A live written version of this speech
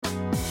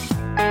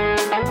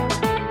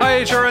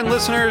HRN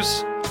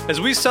listeners.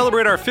 As we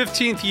celebrate our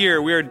 15th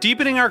year, we are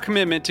deepening our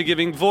commitment to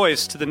giving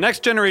voice to the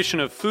next generation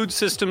of food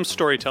systems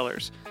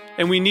storytellers,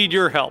 and we need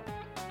your help.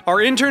 Our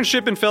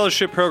internship and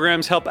fellowship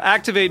programs help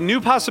activate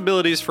new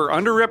possibilities for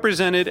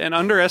underrepresented and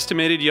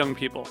underestimated young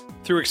people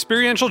through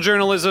experiential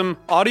journalism,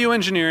 audio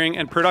engineering,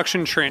 and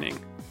production training.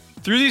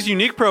 Through these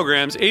unique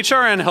programs,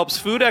 HRN helps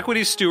food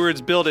equity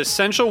stewards build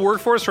essential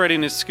workforce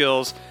readiness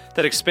skills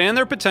that expand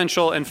their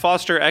potential and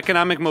foster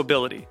economic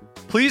mobility.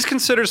 Please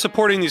consider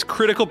supporting these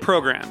critical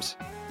programs.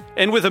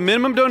 And with a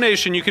minimum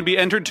donation, you can be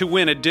entered to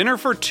win a dinner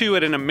for two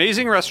at an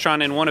amazing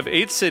restaurant in one of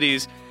 8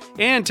 cities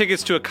and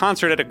tickets to a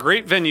concert at a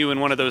great venue in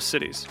one of those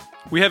cities.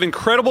 We have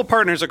incredible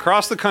partners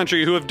across the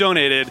country who have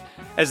donated,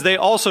 as they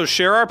also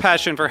share our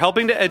passion for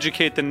helping to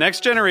educate the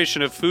next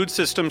generation of food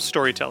systems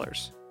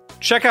storytellers.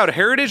 Check out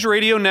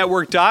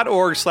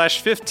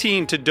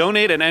heritageradionetwork.org/15 to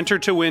donate and enter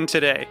to win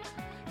today.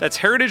 That's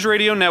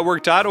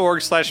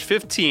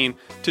heritageradionetwork.org/15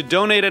 to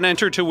donate and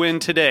enter to win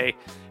today.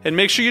 And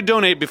make sure you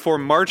donate before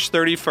March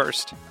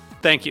 31st.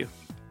 Thank you.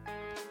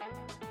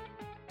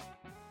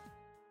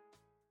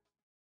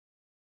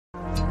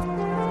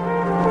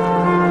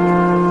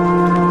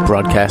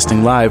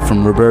 Broadcasting live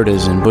from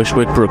Roberta's in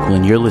Bushwick,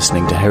 Brooklyn, you're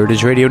listening to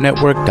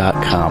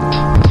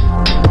heritageradionetwork.com.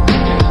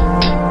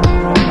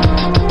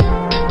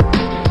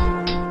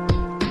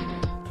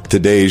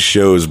 Today's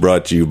show is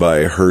brought to you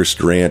by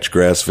Hearst Ranch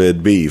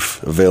grass-fed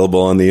beef, available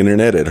on the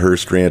internet at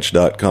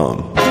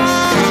HearstRanch.com.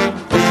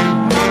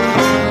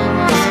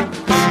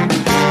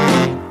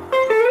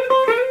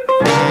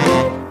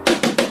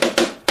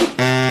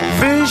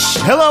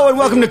 Hello and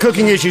welcome to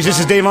Cooking Issues. This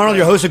is Dave Arnold,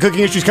 your host of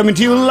Cooking Issues, coming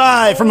to you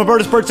live from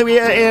Roberta's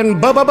Pizzeria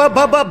in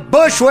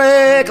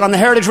Bushwick on the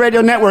Heritage Radio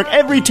Network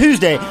every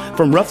Tuesday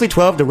from roughly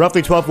 12 to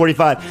roughly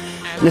 12:45.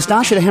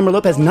 Nastasha the Hammer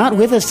Lopez not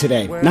with us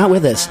today. Not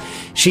with us.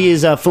 She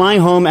is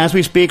flying home as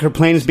we speak. Her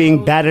plane is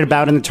being batted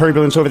about in the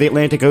turbulence over the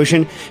Atlantic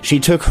Ocean. She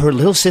took her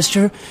little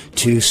sister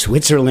to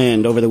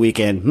Switzerland over the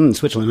weekend.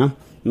 Switzerland, huh?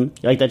 You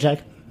like that, Jack?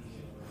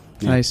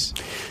 Yeah.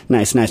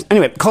 Nice.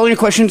 Anyway, call in your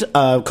questions,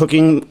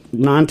 cooking,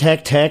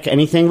 non-tech, tech,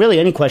 anything, really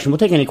any question. We'll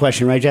take any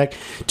question, right, Jack?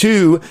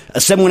 To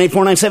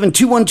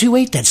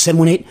 718-497-2128. That's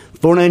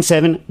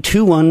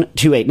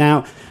 718-497-2128.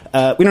 Now,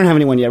 we don't have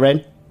anyone yet,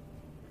 right?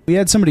 We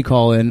had somebody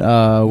call in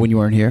when you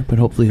weren't here, but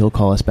hopefully he'll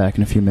call us back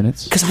in a few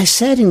minutes. Because I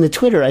said in the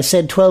Twitter, I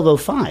said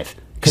 12:05.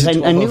 Because I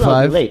knew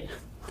I would be late.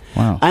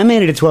 Wow. I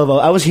made it at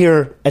 12:00. I was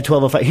here at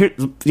 12:05. Here,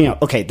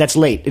 okay, that's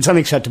late. It's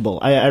unacceptable.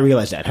 I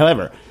realize that.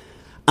 However,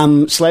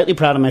 I'm slightly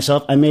proud of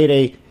myself. I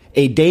made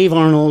a Dave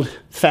Arnold,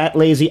 fat,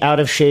 lazy,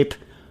 out of shape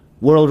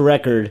world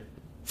record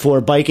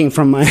for biking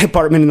from my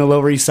apartment in the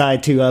Lower East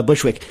Side to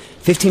Bushwick.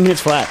 15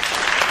 minutes flat.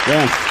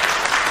 Yeah.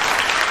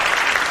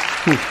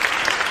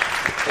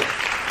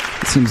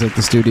 It seems like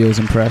the studio is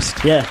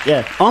impressed.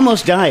 Yeah.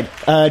 Almost died.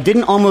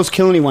 Didn't almost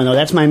kill anyone, though.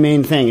 That's my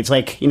main thing. It's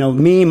like,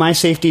 me, my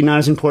safety, not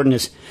as important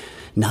as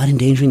not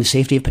endangering the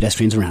safety of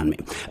pedestrians around me.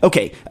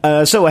 Okay,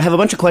 so I have a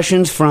bunch of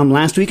questions from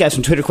last week. I have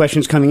some Twitter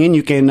questions coming in.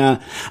 You can,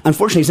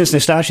 unfortunately, since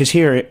Nastasha's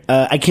here,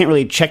 I can't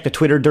really check the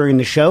Twitter during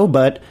the show,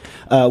 but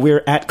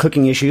we're at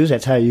Cooking Issues.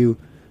 That's how you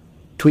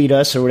tweet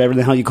us, or whatever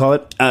the hell you call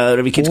it,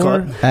 whatever your kids call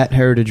it. At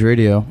Heritage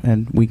Radio,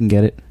 and we can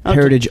get it. Okay.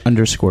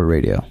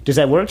 Heritage_radio. Does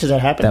that work? Does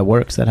that happen? That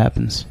works. That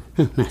happens.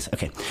 Nice.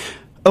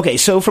 Okay,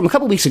 so from a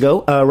couple weeks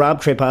ago,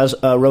 Rob Trepaz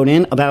wrote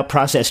in about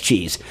processed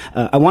cheese.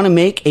 I want to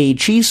make a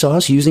cheese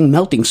sauce using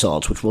melting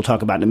salts, which we'll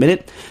talk about in a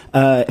minute.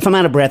 If I'm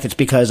out of breath, it's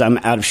because I'm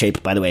out of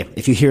shape, by the way.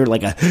 If you hear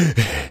like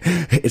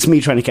it's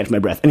me trying to catch my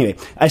breath. Anyway,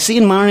 I see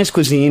in Modernist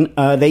cuisine,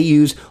 they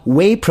use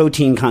whey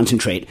protein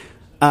concentrate.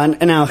 And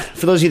now,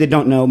 for those of you that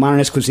don't know,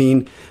 Modernist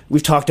cuisine,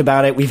 we've talked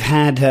about it. We've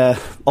had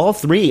all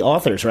 3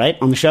 authors, right,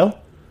 on the show?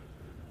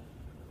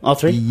 All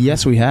 3?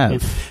 Yes, we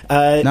have.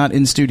 Not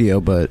in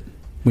studio, but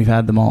we've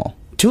had them all.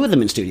 2 of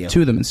them in studio.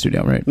 2 of them in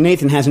studio, right.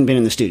 Nathan hasn't been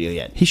in the studio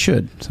yet. He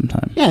should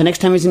sometime. Yeah, next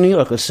time he's in New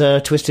York, let's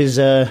twist his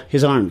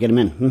arm, get him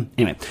in.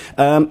 Anyway,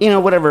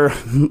 whatever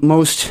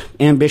most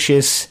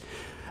ambitious,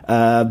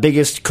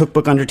 biggest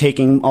cookbook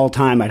undertaking all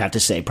time, I'd have to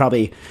say.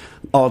 Probably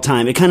all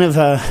time. It kind of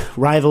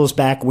rivals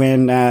back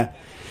when,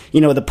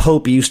 the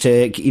Pope used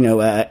to,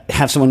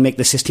 have someone make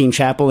the Sistine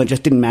Chapel. It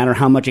just didn't matter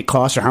how much it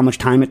cost or how much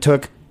time it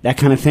took, that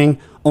kind of thing,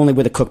 only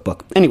with a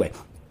cookbook. Anyway,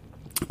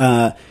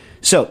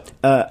 So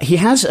he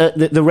has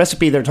the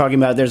recipe they're talking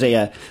about. There's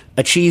a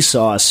cheese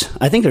sauce.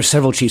 I think there's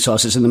several cheese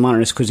sauces in the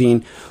Modernist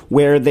cuisine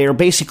where they're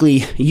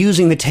basically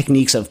using the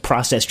techniques of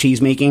processed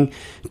cheese making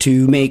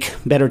to make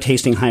better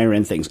tasting, higher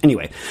end things.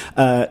 Anyway,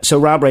 so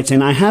Rob writes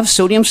in, I have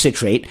sodium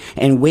citrate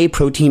and whey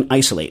protein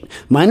isolate.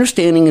 My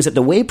understanding is that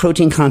the whey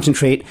protein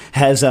concentrate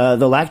has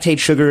the lactate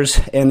sugars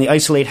and the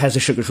isolate has the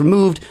sugars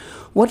removed.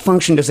 What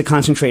function does the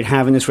concentrate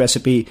have in this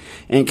recipe?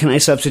 And can I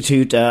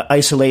substitute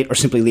isolate or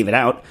simply leave it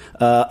out?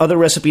 Other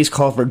recipes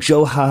call for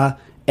Joha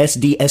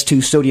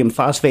SDS2 sodium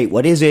phosphate.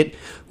 What is it?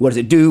 What does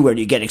it do? Where do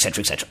you get it? Et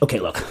cetera, et cetera.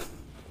 Okay, look.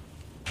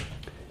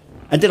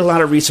 I did a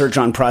lot of research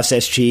on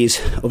processed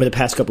cheese over the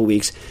past couple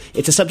weeks.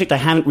 It's a subject I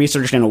haven't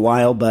researched in a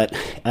while, but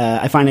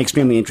I find it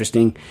extremely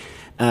interesting.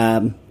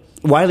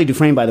 Wiley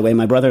Dufresne, by the way,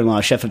 my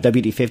brother-in-law, chef of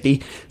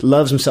WD-50,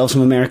 loves himself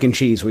some American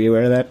cheese. Were you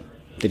aware of that?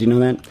 Did you know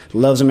that?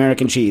 Loves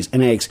American cheese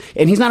and eggs.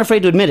 And he's not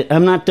afraid to admit it.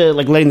 I'm not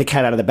like letting the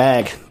cat out of the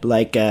bag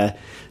like I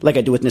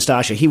do with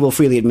Nastasha. He will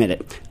freely admit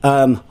it.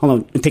 Hold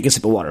on. Take a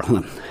sip of water.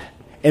 Hold on.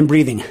 And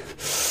breathing.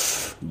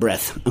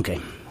 Breath.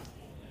 Okay.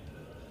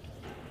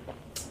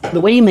 The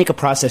way you make a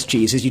processed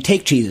cheese is you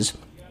take cheeses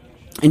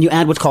and you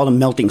add what's called a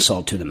melting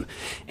salt to them.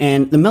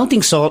 And the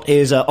melting salt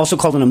is also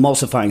called an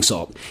emulsifying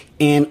salt.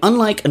 And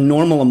unlike a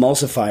normal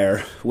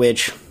emulsifier,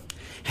 which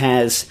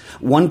has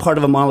one part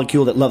of a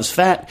molecule that loves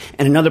fat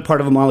and another part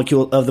of the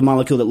molecule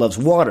that loves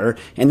water,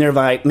 and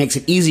thereby makes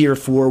it easier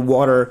for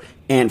water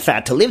and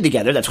fat to live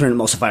together. That's what an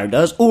emulsifier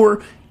does,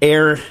 or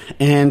air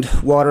and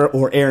water,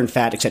 or air and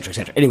fat, etc.,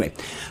 etc. Anyway,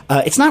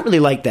 it's not really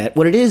like that.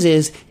 What it is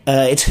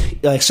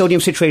it's sodium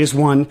citrate is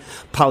one,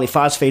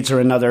 polyphosphates are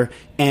another,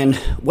 and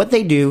what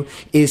they do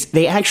is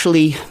they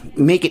actually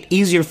make it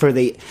easier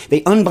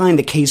they unbind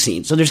the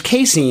casein. So there's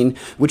casein,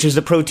 which is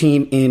the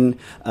protein in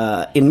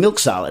milk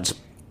solids,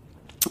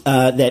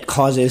 that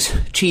causes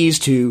cheese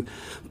to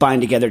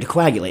bind together to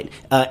coagulate.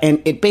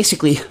 And it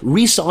basically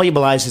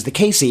resolubilizes the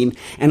casein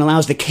and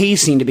allows the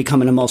casein to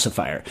become an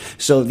emulsifier.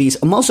 So these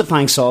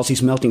emulsifying salts,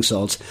 these melting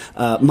salts,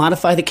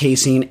 modify the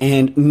casein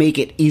and make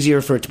it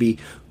easier for it to be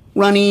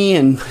runny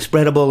and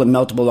spreadable and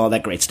meltable, all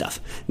that great stuff.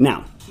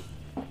 Now,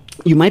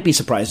 you might be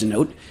surprised to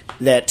note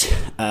that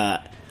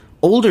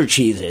older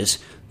cheeses,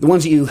 the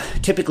ones that you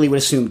typically would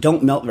assume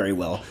don't melt very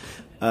well,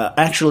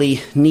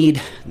 actually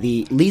need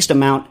the least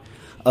amount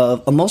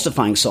of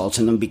emulsifying salts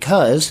in them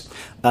because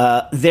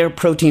their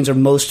proteins are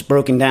most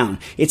broken down.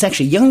 It's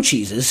actually young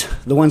cheeses,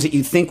 the ones that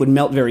you think would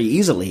melt very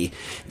easily,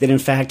 that in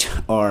fact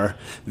are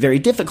very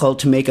difficult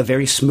to make a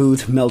very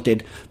smooth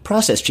melted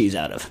processed cheese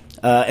out of.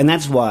 And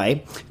that's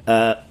why,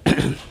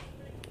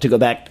 to go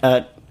back,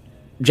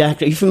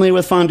 Jack, are you familiar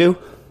with fondue?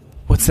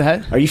 What's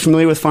that? Are you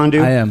familiar with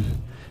fondue? I am. Do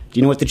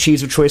you know what the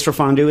cheese of choice for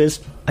fondue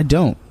is? I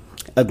don't.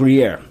 A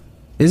Gruyere.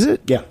 Is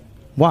it? Yeah.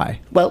 Why?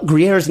 Well,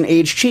 Gruyere is an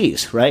aged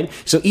cheese, right?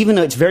 So even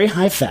though it's very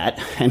high fat,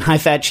 and high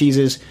fat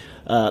cheeses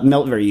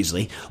melt very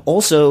easily,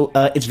 also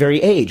it's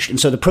very aged, and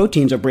so the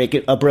proteins are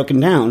broken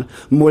down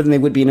more than they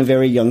would be in a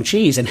very young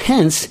cheese, and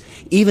hence,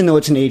 even though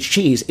it's an aged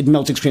cheese, it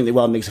melts extremely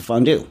well and makes a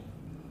fondue.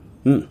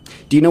 Do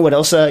you know what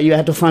else you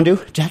add to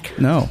fondue, Jack?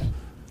 No.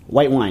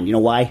 White wine. You know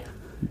why?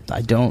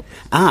 I don't.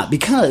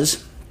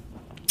 Because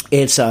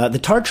it's the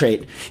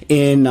tartrate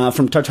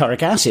from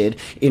tartaric acid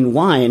in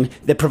wine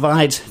that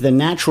provides the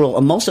natural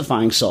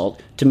emulsifying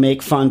salt to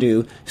make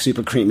fondue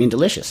super creamy and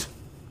delicious.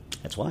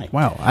 That's why.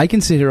 Wow. I can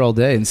sit here all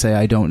day and say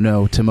I don't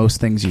know to most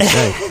things you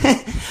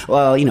say.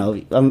 Well,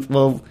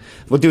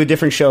 we'll do a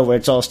different show where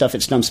it's all stuff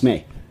that stumps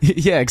me.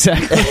 Yeah,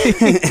 exactly.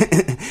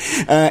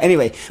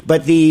 Anyway,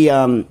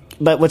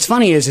 but what's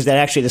funny is that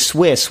actually the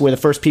Swiss were the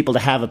first people to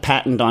have a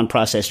patent on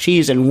processed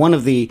cheese, and one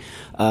of the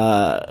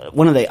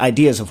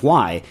ideas of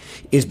why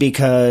is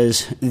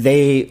because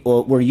they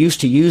were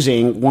used to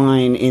using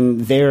wine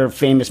in their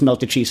famous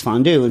melted cheese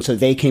fondue, and so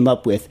they came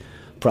up with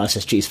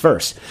processed cheese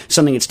first.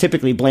 Something that's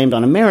typically blamed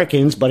on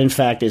Americans, but in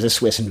fact is a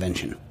Swiss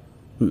invention.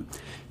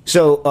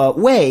 So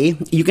whey,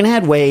 you can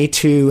add whey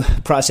to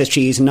processed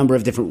cheese a number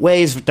of different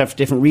ways for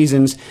different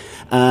reasons.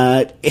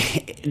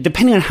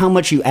 Depending on how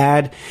much you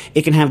add,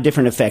 it can have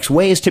different effects.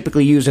 Whey is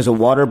typically used as a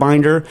water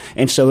binder,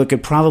 and so it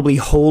could probably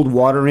hold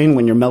water in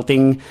when you're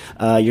melting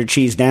your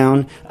cheese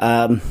down.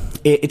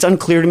 It's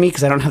unclear to me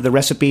because I don't have the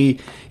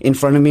recipe in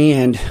front of me,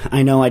 and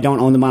I know I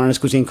don't own the Modernist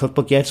Cuisine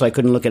cookbook yet, so I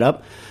couldn't look it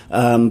up.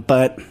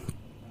 But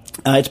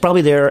it's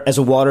probably there as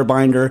a water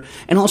binder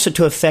and also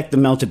to affect the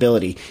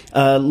meltability.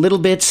 Little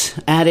bits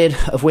added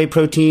of whey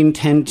protein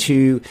tend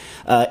to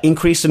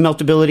increase the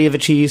meltability of a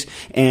cheese,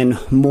 and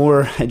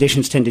more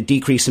additions tend to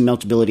decrease the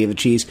meltability of a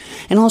cheese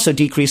and also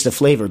decrease the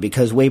flavor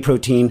because whey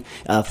protein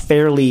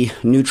fairly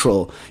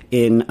neutral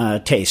in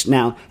taste.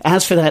 Now,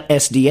 as for that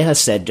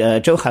SDS,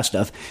 that Joha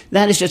stuff,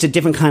 that is just a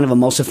different kind of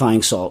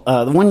emulsifying salt.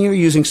 The one you're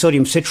using,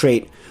 sodium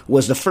citrate,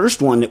 was the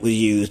first one that was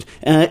used.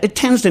 It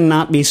tends to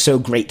not be so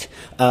great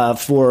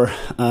for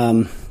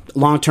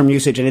long-term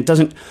usage, and it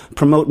doesn't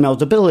promote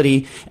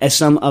meltability as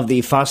some of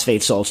the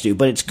phosphate salts do,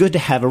 but it's good to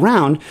have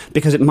around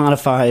because it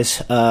modifies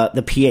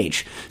the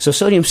pH. So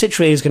sodium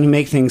citrate is going to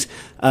make things,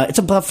 it's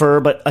a buffer,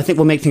 but I think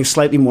will make things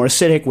slightly more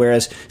acidic,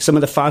 whereas some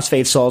of the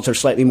phosphate salts are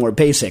slightly more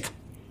basic.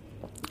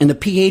 And the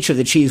pH of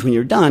the cheese when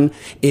you're done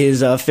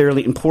is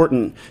fairly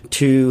important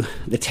to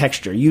the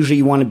texture. Usually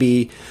you want to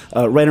be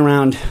right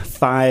around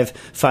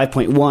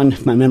 5.1,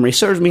 if my memory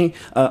serves me,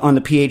 on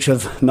the pH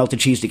of melted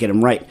cheese to get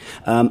them right.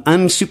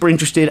 I'm super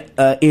interested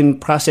in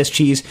processed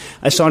cheese.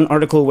 I saw an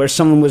article where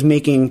someone was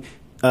making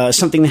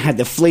something that had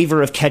the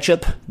flavor of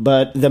ketchup,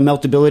 but the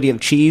meltability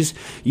of cheese,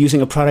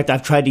 using a product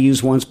I've tried to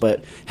use once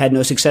but had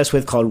no success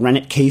with called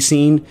rennet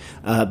casein.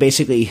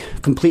 Basically,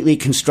 completely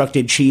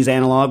constructed cheese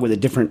analog with a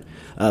different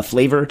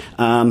flavor.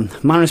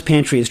 Modernist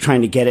Pantry is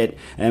trying to get it,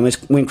 and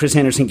when Chris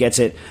Anderson gets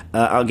it,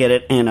 I'll get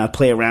it and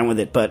play around with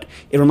it. But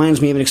it reminds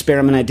me of an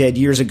experiment I did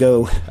years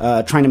ago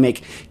trying to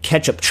make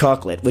ketchup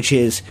chocolate, which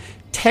is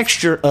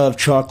texture of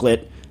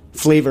chocolate,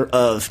 flavor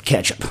of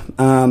ketchup.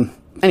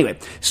 Anyway,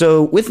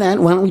 so with that,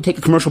 why don't we take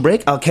a commercial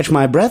break? I'll catch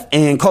my breath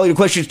and call your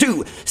questions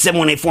to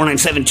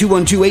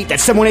 718-497-2128.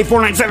 That's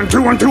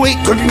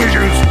 718-497-2128. Cooking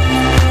Issues.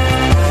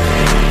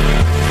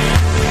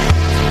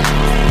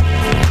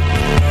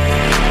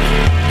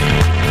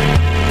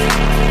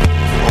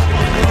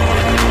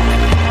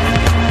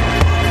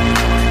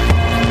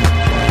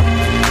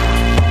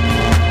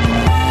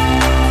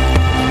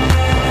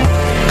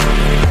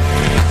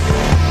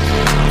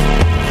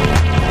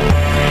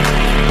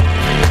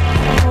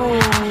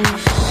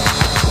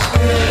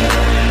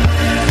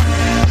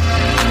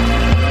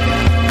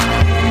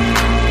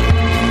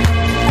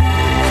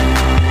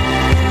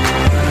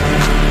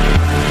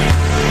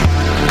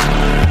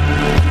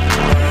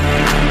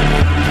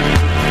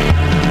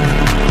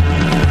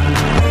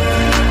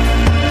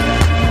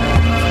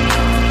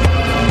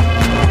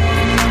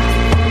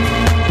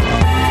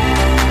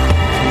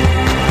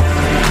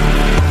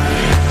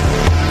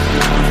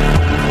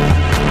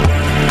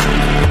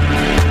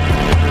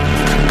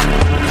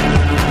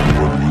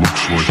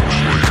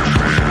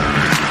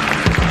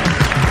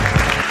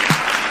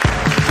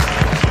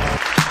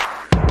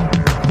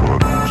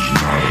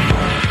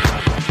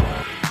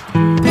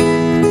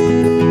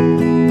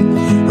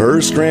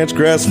 Ranch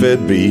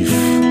grass-fed beef,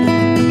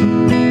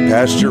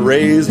 pasture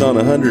raised on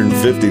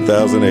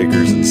 150,000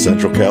 acres in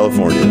Central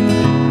California.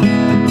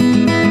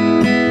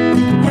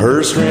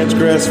 Hearst Ranch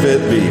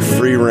grass-fed beef,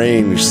 free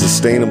range,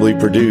 sustainably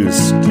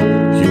produced,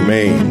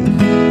 humane.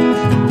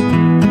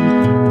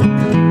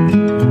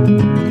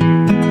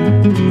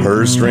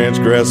 Hearst Ranch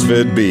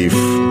grass-fed beef,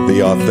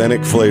 the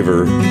authentic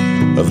flavor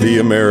of the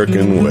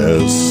American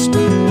West.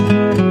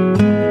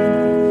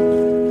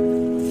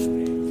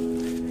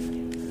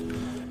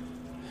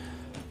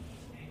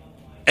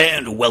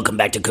 Welcome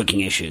back to Cooking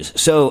Issues.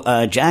 So,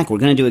 Jack, we're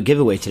going to do a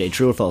giveaway today.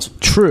 True or false?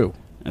 True.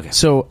 Okay.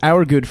 So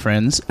our good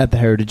friends at the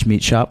Heritage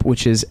Meat Shop,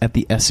 which is at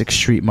the Essex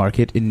Street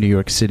Market in New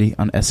York City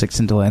on Essex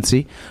and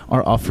Delancey,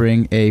 are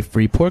offering a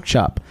free pork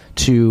chop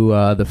to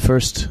the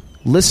first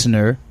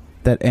listener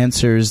that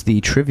answers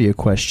the trivia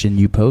question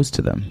you posed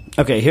to them.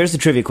 Okay, here's the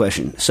trivia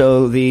question.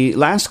 So the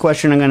last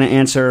question I'm going to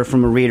answer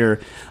from a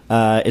reader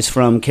is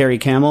from Carrie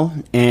Camel,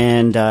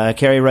 and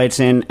Carrie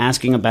writes in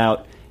asking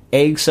about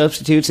egg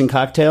substitutes in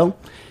cocktails,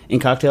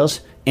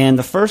 and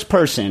the first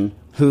person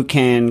who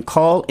can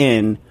call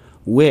in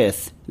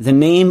with the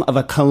name of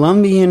a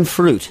Colombian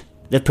fruit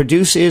that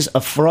produces a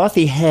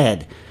frothy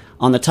head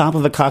on the top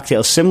of a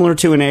cocktail similar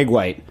to an egg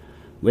white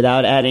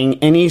without adding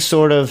any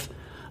sort of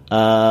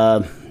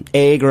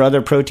egg or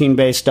other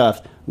protein-based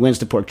stuff wins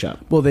the pork chop.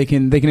 Well, they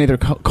can either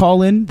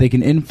call in, they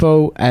can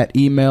info at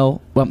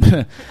email. Well,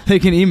 they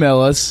can email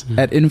us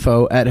at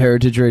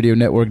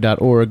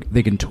info@heritageradionetwork.org.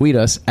 They can tweet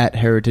us at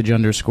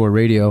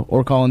 @heritage_radio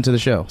or call into the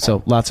show.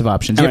 So lots of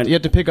options. You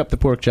have to pick up the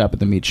pork chop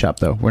at the meat shop,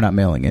 though. We're not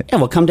mailing it. Yeah,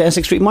 well, come to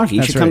Essex Street Market.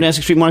 You should come to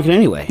Essex Street Market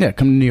anyway. Yeah,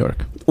 come to New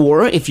York.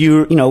 Or if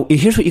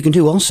here's what you can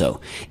do also.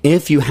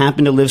 If you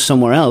happen to live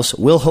somewhere else,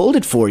 we'll hold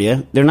it for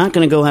you. They're not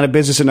going to go out of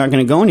business. They're not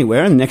going to go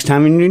anywhere. And the next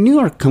time you're in New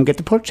York, come get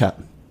the pork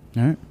chop.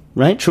 All right.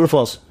 Right? True or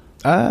false?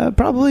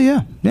 Probably,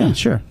 yeah. Yeah,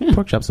 sure. Yeah.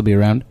 Pork chops will be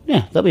around.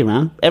 Yeah, they'll be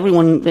around.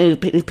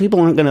 People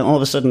aren't going to all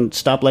of a sudden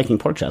stop liking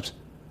pork chops.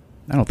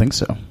 I don't think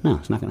so. No,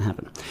 it's not going to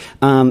happen.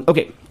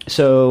 Okay,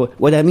 so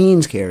what that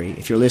means, Carrie,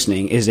 if you're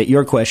listening, is that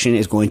your question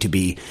is going to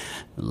be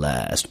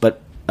last.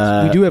 But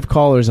we do have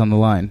callers on the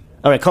line.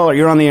 All right, caller,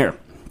 you're on the air.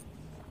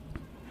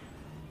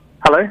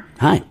 Hello.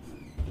 Hi.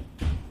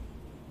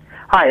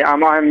 Hi,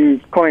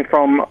 I'm calling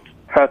from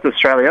Perth,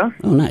 Australia.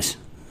 Oh, nice.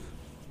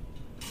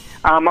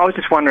 I was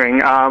just wondering,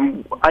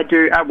 I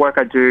do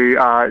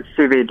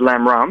sous vide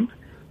lamb rump,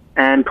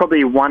 and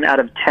probably 1 out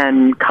of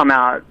 10 come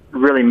out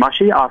really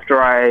mushy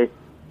after I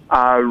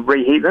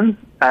reheat them.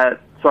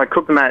 So I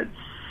cook them at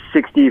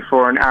 60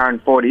 for an hour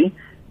and 40,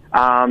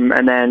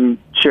 and then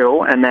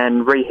chill, and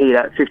then reheat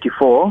at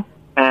 54.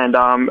 And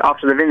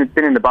after they've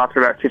been in the bath for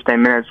about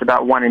 15 minutes,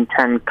 about 1 in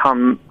 10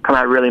 come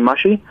out really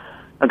mushy.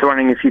 I was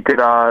wondering if you could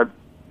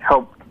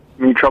help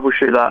me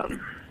troubleshoot that.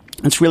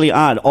 That's really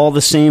odd. All the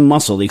same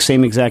muscle, the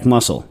same exact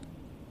muscle.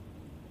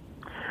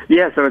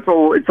 Yeah, so it's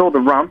all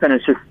the rump, and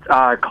it's just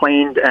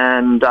cleaned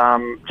and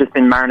just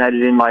been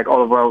marinated in like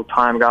olive oil,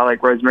 thyme,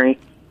 garlic, rosemary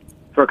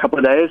for a couple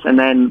of days, and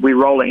then we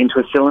roll it into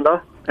a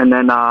cylinder, and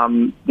then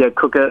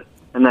cook it,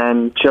 and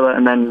then chill it,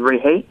 and then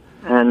reheat,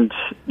 and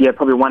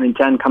probably 1 in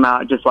 10 come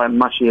out just like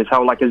mushy as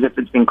hell, like as if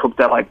it's been cooked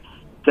at like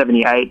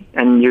 78,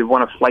 and you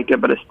want to flake it,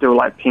 but it's still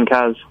like pink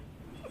as.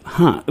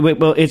 Huh.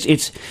 Well,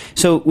 it's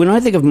so when I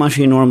think of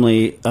mushy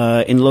normally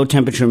in low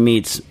temperature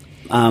meats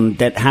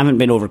that haven't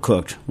been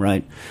overcooked,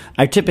 right?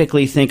 I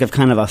typically think of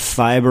kind of a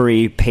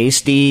fibery,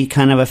 pasty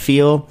kind of a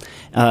feel,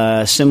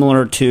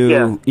 similar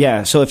to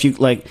So if you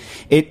like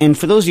it, and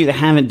for those of you that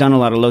haven't done a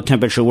lot of low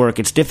temperature work,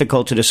 it's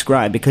difficult to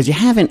describe because you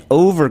haven't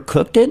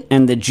overcooked it,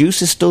 and the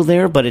juice is still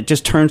there, but it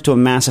just turns to a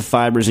mass of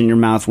fibers in your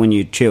mouth when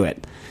you chew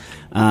it.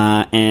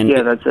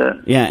 That's it.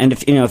 Yeah, and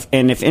if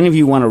any of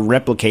you want to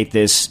replicate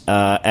this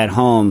at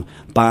home,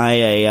 buy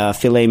a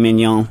filet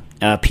mignon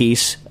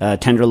piece,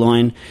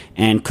 tenderloin,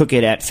 and cook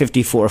it at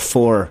 54.4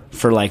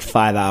 for like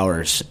 5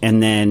 hours.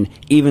 And then,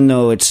 even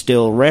though it's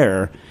still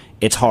rare,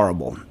 it's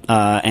horrible,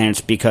 and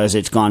it's because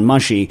it's gone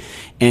mushy.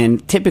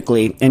 And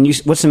typically,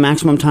 what's the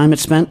maximum time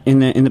it's spent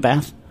in the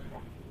bath?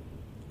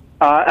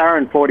 Hour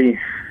and 40.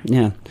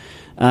 Yeah.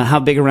 How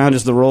big around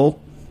is the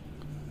roll?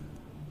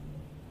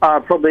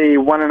 Probably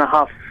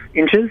 1.5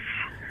 inches.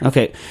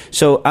 Okay,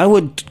 so I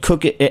would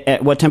cook it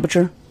at what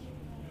temperature?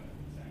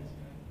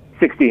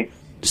 60.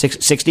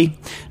 60?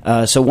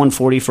 So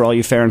 140 for all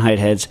you Fahrenheit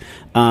heads.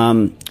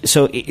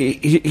 So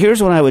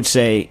here's what I would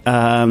say.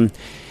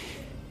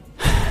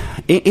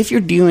 If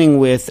you're dealing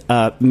with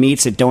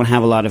meats that don't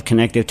have a lot of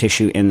connective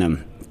tissue in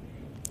them,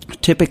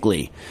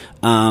 typically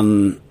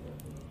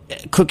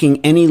cooking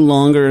any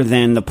longer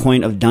than the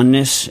point of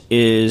doneness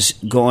is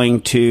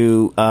going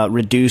to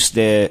reduce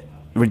the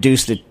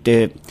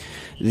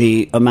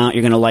amount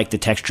you're going to like the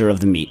texture of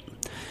the meat.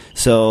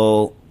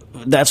 So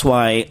that's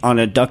why on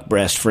a duck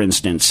breast, for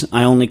instance,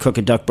 I only cook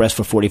a duck breast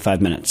for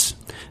 45 minutes.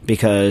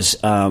 Because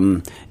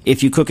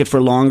if you cook it for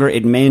longer,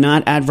 it may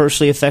not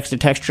adversely affect the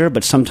texture,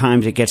 but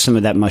sometimes it gets some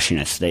of that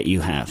mushiness that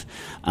you have.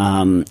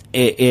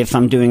 If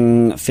I'm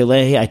doing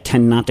filet, I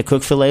tend not to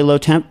cook filet low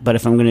temp, but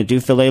if I'm going to do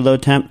filet low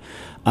temp,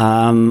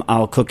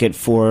 I'll cook it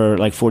for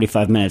like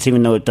 45 minutes,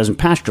 even though it doesn't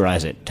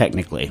pasteurize it,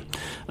 technically.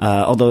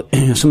 Although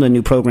some of the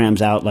new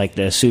programs out, like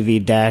the Sous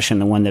Vide Dash and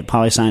the one that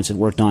Polyscience had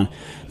worked on,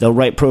 they'll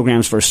write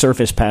programs for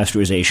surface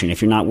pasteurization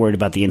if you're not worried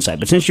about the inside.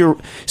 But since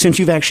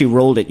you've actually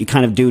rolled it, you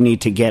kind of do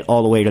need to get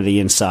all the way to the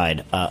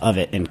inside of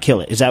it and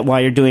kill it. Is that why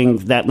you're doing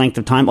that length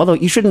of time? Although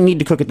you shouldn't need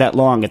to cook it that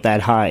long at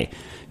that high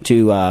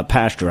to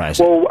pasteurize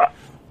it. Well,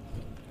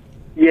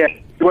 yeah,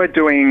 we're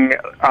doing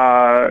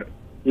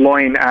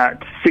loin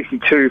at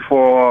 62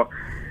 for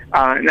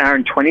an hour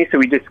and 20, so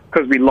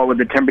because we lowered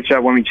the temperature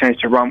when we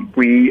changed to rump,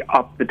 we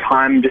upped the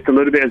time just a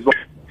little bit as well.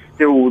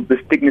 Still, the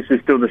thickness is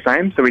still the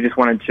same, so we just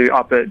wanted to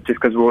up it just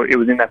because it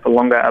was in there for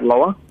longer at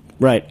lower.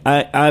 Right.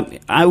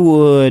 I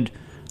would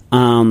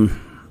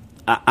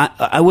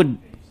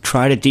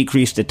try to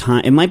decrease the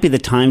time. It might be the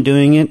time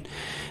doing it.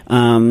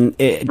 Right.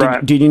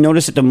 Did you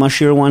notice that the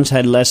mushier ones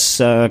had less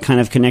kind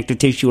of connective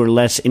tissue or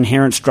less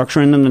inherent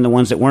structure in them than the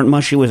ones that weren't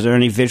mushy? Was there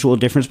any visual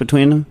difference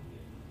between them?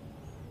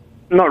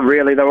 Not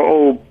really. They were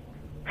all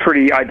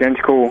pretty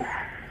identical.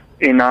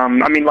 Even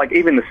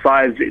the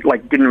size,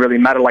 didn't really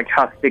matter,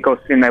 how thick or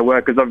thin they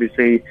were, because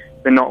obviously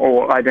they're not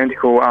all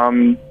identical.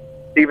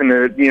 Even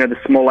the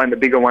smaller and the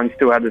bigger ones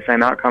still had the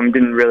same outcome.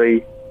 Didn't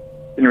really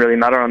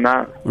matter on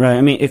that.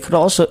 Right.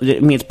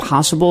 It's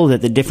possible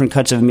that the different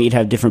cuts of meat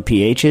have different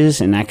pHs,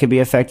 and that could be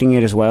affecting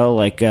it as well.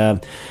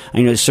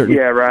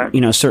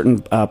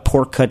 Certain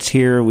pork cuts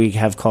here we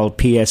have called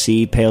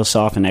PSE, pale,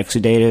 soft, and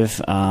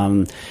exudative,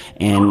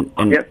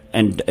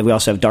 and we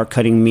also have dark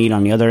cutting meat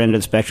on the other end of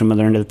the spectrum,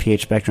 other end of the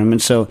pH spectrum,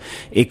 and so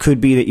it could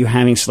be that you're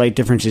having slight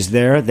differences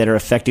there that are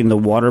affecting the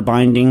water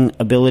binding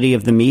ability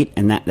of the meat,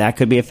 and that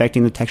could be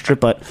affecting the texture.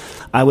 But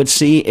I would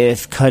see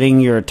if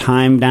cutting your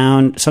time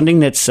down, something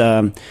that's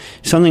an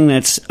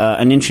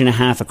inch and a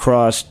half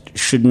across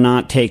should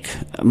not take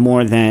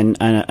more than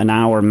an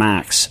hour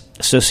max.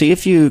 So see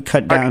if you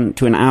cut down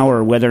to an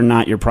hour whether or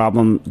not your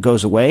problem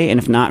goes away, and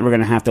if not, we're going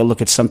to have to look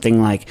at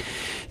something like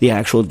the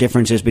actual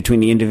differences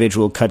between the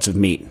individual cuts of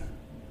meat.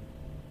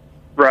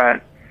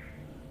 Right.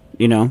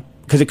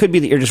 Because it could be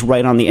that you're just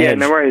right on the edge. Yeah,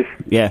 no worries.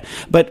 Yeah,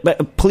 but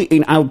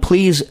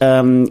please,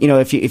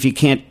 if you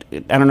can't,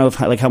 I don't know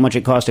how much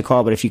it costs to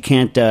call, but if you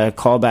can't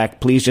call back,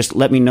 please just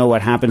let me know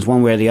what happens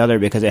one way or the other,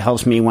 because it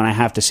helps me when I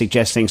have to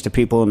suggest things to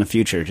people in the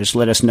future. Just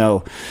let us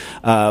know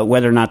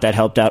whether or not that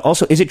helped out.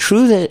 Also, is it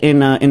true that in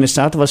the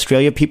south of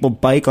Australia people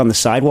bike on the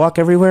sidewalk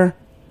everywhere?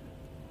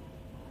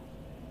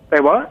 Say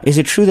what? Is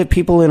it true that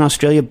people in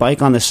Australia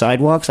bike on the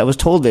sidewalks? I was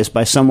told this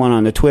by someone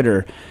on the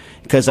Twitter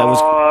because I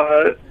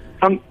was.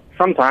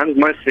 Sometimes,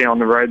 mostly on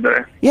the road,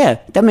 though. Yeah,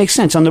 that makes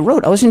sense. On the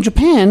road. I was in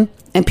Japan,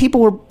 and people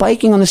were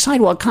biking on the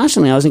sidewalk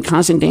constantly. I was in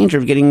constant danger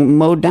of getting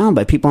mowed down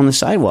by people on the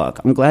sidewalk.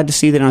 I'm glad to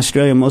see that in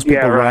Australia, most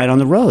people ride on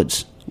the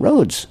roads.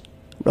 Roads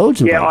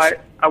and bikes.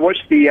 I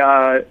watched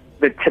the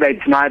Today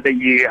Tonight that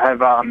you have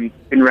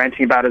been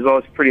ranting about as well.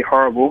 It's pretty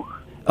horrible.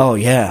 Oh,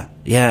 yeah.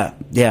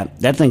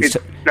 That thing...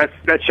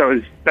 That show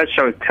is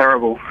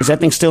terrible. Is that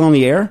thing still on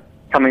the air?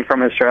 Coming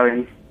from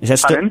Australian. Is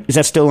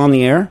that still on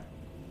the air?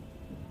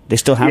 They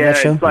still have that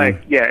show?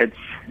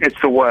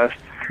 It's the worst.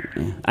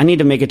 I need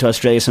to make it to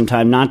Australia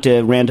sometime, not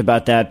to rant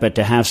about that, but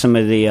to have some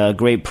of the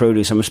great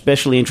produce. I'm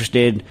especially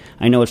interested,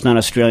 I know it's not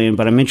Australian,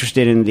 but I'm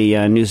interested in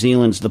the New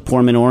Zealand's, the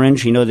Portman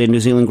orange. You know the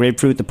New Zealand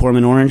grapefruit, the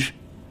Portman orange?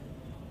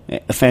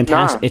 It's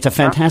a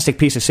fantastic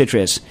piece of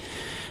citrus.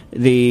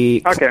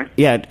 Try to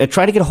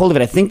get a hold of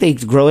it. I think they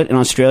grow it in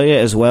Australia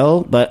as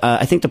well, but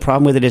I think the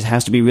problem with it is it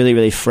has to be really,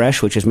 really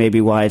fresh, which is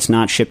maybe why it's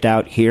not shipped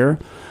out here.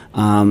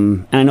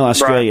 And I know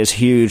Australia is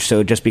huge,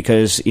 so just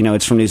because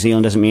it's from New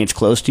Zealand doesn't mean it's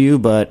close to you,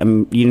 but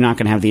you're not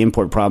going to have the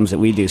import problems that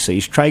we do, so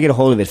you should try to get a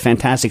hold of it.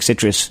 Fantastic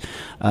citrus,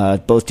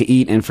 both to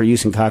eat and for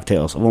use in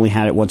cocktails. I've only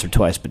had it once or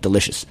twice, but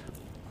delicious.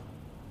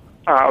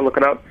 I'll look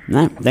it up. All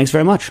right, thanks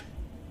very much.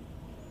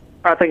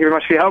 All right, thank you very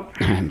much for your help.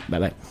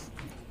 Bye-bye.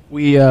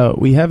 We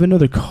have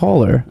another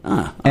caller,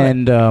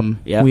 and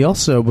Yeah. we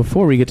also,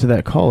 before we get to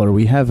that caller,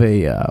 we have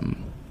a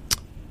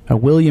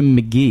William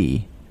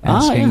McGee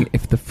asking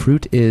if the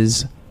fruit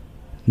is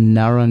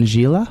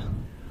Narangila.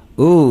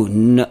 Ooh,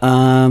 no,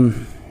 I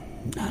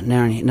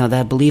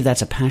believe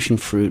that's a passion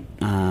fruit.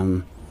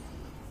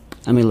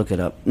 Let me look it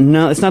up.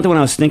 No, it's not the one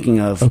I was thinking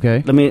of.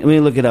 Okay. Let me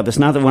look it up. It's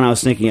not the one I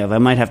was thinking of. I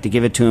might have to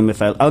give it to him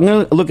I'm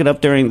going to look it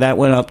up during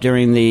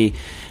the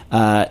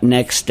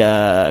next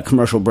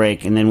commercial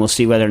break, and then we'll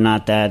see whether or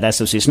not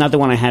that's it's not the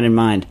one I had in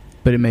mind.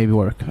 But it may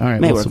work. All right,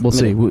 May we'll work.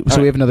 see.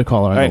 So we have another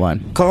caller on the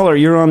line. Caller,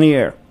 you're on the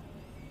air.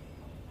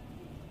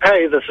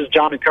 Hey, this is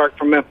Johnny Kirk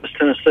from Memphis,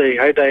 Tennessee.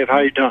 Hey, Dave, how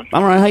you doing?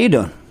 All right, how you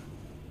doing?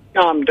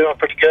 I'm doing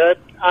pretty good.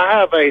 I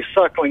have a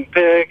suckling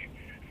pig,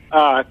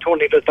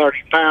 20 to 30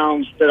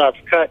 pounds, that I've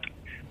cut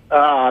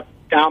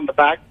down the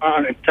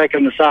backbone and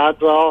taken the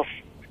sides off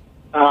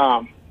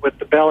with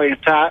the belly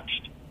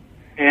attached.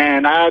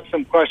 And I had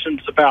some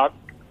questions about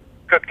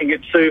cooking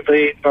it sous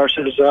vide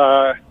versus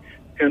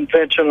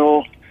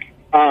conventional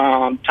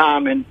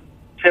time and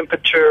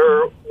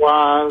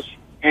temperature-wise.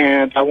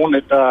 And I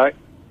wanted, of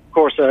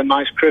course, a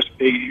nice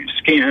crispy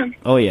skin.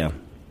 Oh, yeah.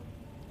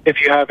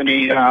 If you have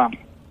any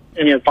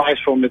advice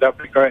for me, that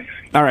would be great.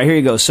 All right, here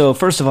you go. So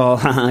first of all,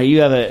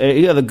 you have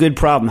a good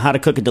problem: how to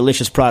cook a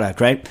delicious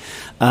product, right?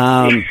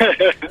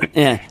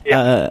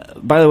 Yeah.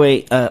 By the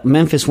way,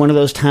 Memphis, one of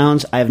those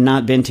towns I have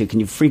not been to. Can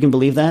you freaking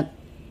believe that?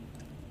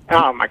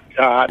 Oh my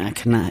God! I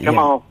cannot. Come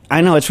on.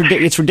 I know it's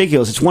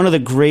ridiculous. It's one of the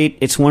great.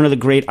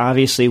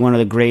 Obviously, one of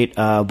the great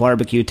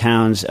barbecue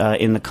towns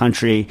in the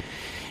country.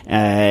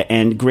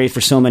 And great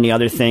for so many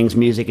other things,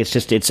 music.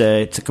 It's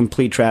a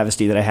complete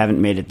travesty that I haven't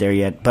made it there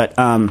yet, but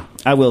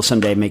I will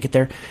someday make it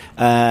there.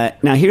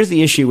 Now, here's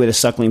the issue with a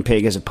suckling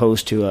pig as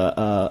opposed to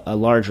a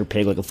larger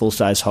pig, like a full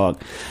size hog.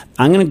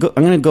 I'm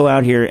gonna go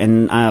out here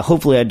and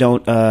hopefully I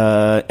don't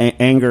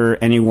anger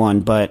anyone,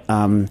 but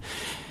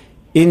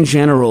in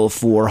general,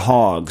 for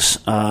hogs,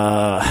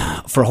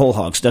 for whole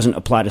hogs, doesn't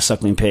apply to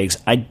suckling pigs.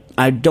 I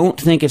don't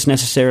think it's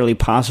necessarily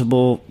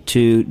possible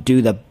to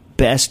do the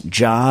best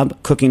job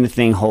cooking the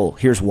thing whole.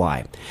 Here's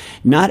why.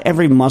 Not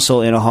every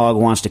muscle in a hog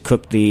wants to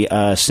cook the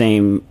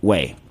same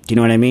way. Do you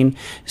know what I mean?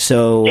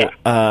 So, yeah.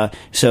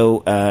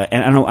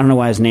 And I don't know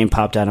why his name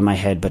popped out of my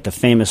head, but the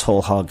famous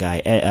whole hog guy,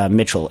 Ed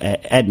Mitchell,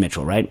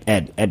 right?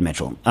 Ed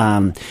Mitchell.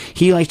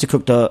 He likes to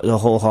cook the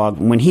whole hog.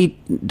 When he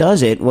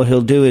does it, what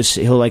he'll do is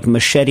he'll like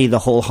machete the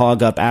whole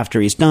hog up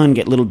after he's done,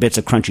 get little bits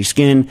of crunchy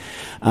skin,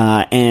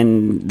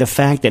 and the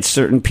fact that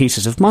certain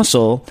pieces of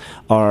muscle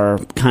are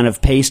kind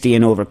of pasty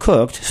and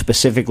overcooked,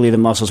 specifically the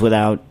muscles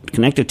without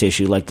connective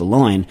tissue like the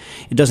loin,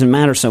 it doesn't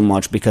matter so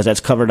much because that's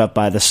covered up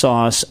by the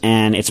sauce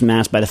and it's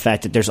masked by the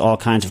fact that there's all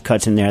kinds of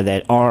cuts in there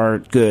that are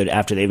good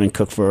after they've been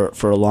cooked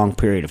for a long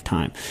period of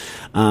time.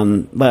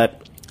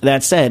 But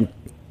that said,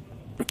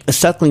 a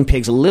suckling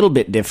pig's a little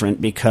bit different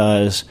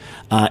because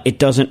it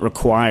doesn't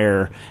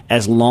require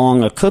as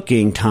long a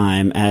cooking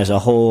time as a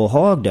whole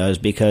hog does,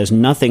 because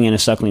nothing in a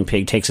suckling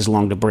pig takes as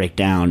long to break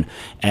down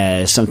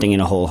as something in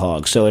a whole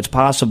hog. So it's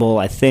possible,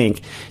 I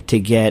think, to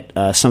get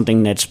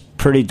something that's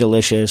pretty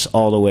delicious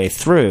all the way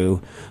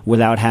through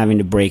without having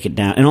to break it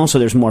down. And also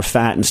there's more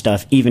fat and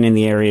stuff even in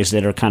the areas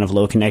that are kind of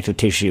low connective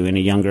tissue in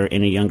a younger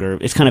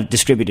it's kind of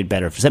distributed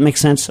better. Does that make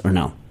sense or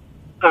no?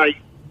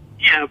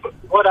 Yeah, but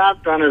what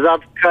I've done is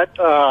I've cut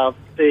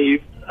the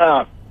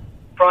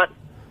front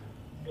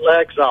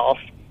legs off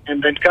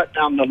and then cut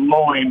down the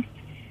loin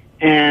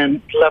and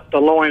left the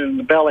loin and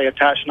the belly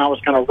attached, and I was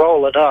going to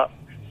roll it up.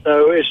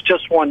 So it's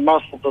just one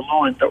muscle, the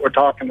loin that we're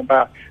talking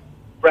about,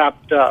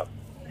 wrapped up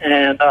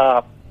and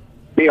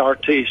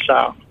BRT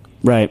style.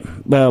 Right.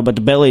 Well, but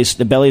the belly's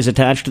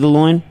attached to the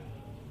loin?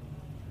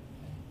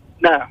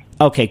 No.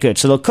 Okay, good.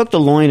 So they'll cook the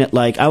loin at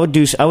I would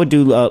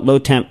do low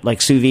temp,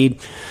 like sous vide.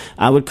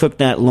 I would cook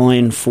that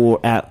loin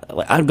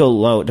I'd go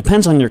low. It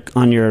depends on your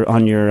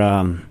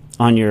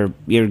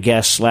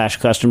guests /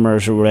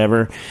 customers or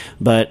whatever.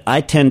 But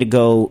I tend to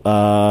go.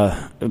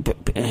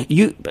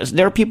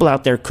 There are people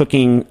out there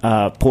cooking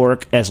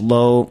pork as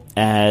low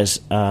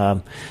as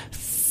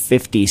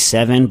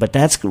 57, but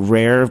that's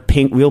rare,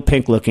 real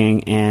pink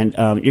looking, and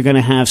you're going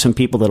to have some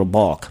people that'll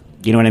balk.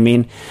 You know what I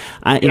mean?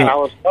 I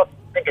was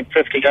thinking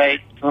 58,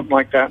 something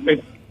like that.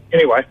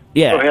 Anyway,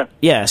 yeah, go ahead.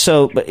 Yeah.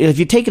 So, but if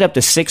you take it up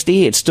to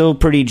 60, it's still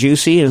pretty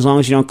juicy as long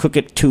as you don't cook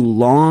it too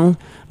long.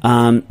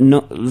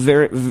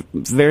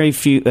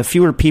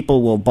 Fewer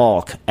people will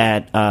balk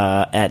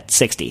at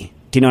 60.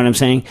 Do you know what I'm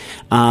saying?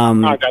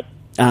 Okay.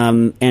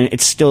 And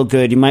it's still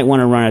good. You might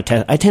want to run a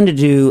test. I tend to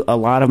do a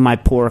lot of my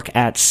pork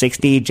at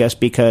 60 just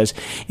because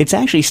it's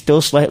actually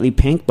still slightly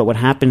pink, but what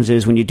happens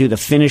is when you do the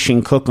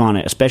finishing cook on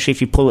it, especially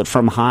if you pull it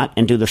from hot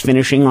and do the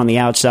finishing on the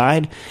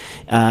outside,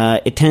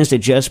 it tends to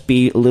just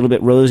be a little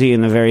bit rosy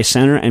in the very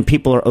center, and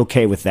people are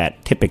okay with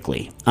that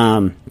typically.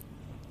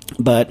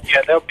 But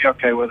yeah, they'll be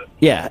okay with it.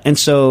 Yeah, and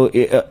so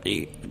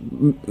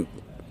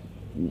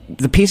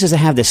the pieces that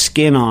have the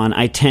skin on,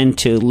 I tend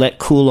to let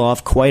cool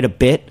off quite a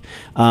bit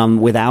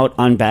without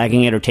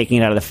unbagging it or taking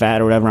it out of the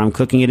fat or whatever I'm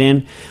cooking it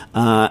in,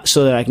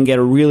 so that I can get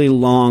a really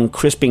long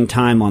crisping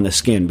time on the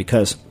skin,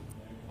 because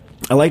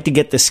I like to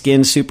get the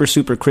skin super,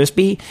 super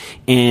crispy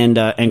and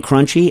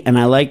crunchy, and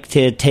I like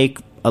to take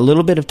a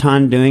little bit of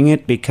time doing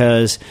it,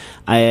 because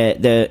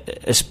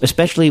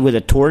especially with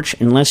a torch,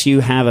 unless you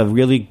have a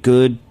really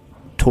good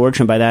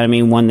torch, and by that I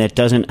mean one that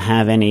doesn't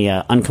have any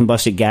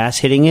uncombusted gas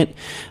hitting it,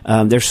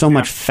 there's so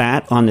much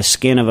fat on the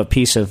skin of a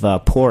piece of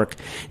pork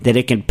that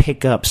it can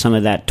pick up some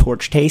of that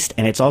torch taste,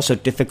 and it's also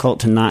difficult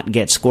to not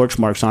get scorch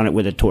marks on it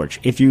with a torch.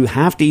 If you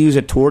have to use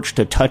a torch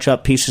to touch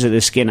up pieces of the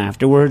skin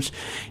afterwards,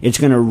 it's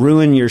going to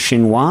ruin your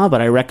chinois,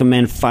 but I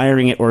recommend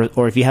firing it,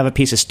 or if you have a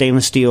piece of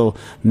stainless steel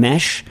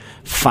mesh,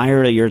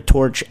 fire your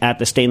torch at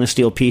the stainless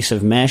steel piece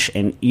of mesh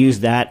and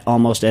use that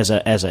almost as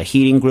a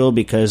heating grill,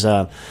 because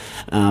the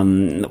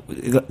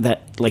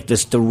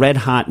red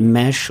hot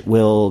mesh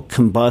will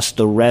combust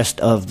the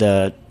rest of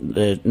the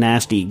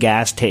nasty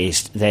gas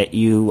taste that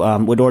you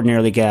would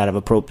ordinarily get out of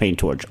a propane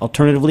torch.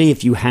 Alternatively,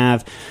 if you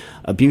have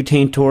a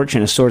butane torch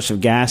and a source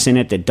of gas in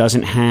it that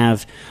doesn't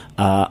have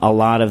a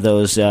lot of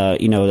those,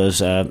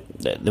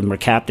 the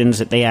mercaptans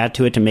that they add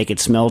to it to make it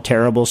smell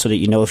terrible, so that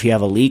you know if you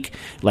have a leak.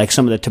 Like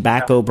some of the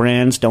tobacco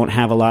brands don't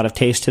have a lot of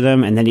taste to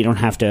them, and then you don't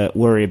have to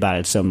worry about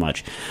it so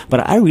much.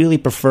 But I really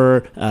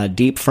prefer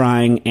deep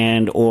frying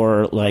and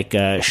or like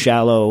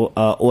shallow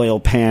oil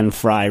pan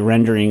fry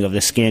rendering of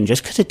the skin,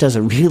 just because it does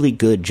a really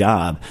good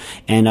job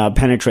and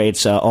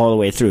penetrates all the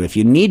way through. If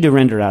you need to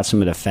render out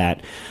some of the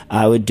fat,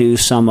 I would do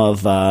some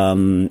of,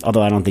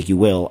 although I don't think you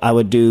will, I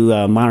would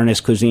do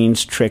Modernist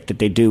Cuisine's trick that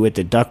they do with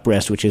the duck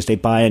breast, which is they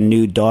buy a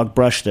new dog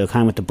brush, the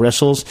kind with the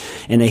bristles,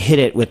 and they hit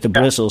it with the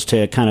bristles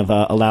to kind of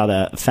allow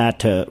the fat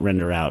to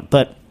render out.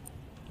 But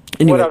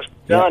anyway, what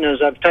I've done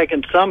is I've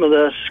taken some of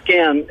the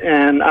skin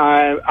and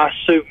I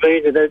sous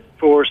vide it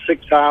for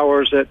 6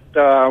 hours at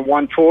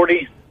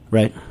 140.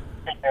 Right.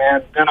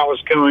 And then I was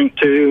going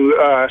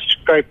to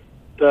scrape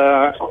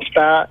the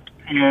fat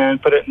and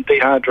put it in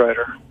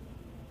dehydrator.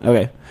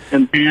 Okay.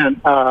 And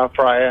then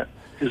fry it.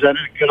 Is that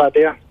a good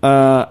idea?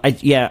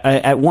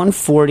 At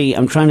 140,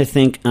 I'm trying to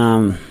think.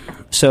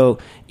 So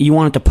you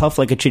want it to puff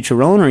like a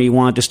chicharron, or you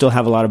want it to still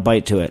have a lot of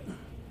bite to it?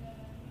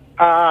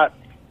 I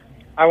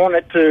want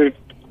it to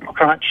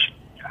crunch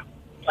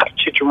like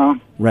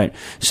chicharron. Right.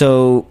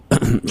 So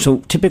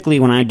typically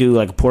when I do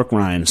like pork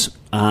rinds,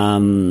 I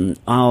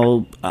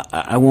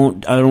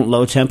don't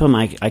low temp them.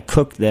 I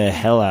cook the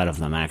hell out of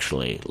them,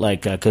 actually.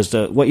 Like, cause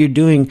what you're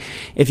doing,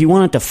 if you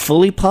want it to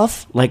fully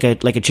puff, like a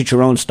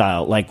chicharron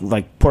style,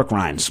 like pork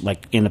rinds,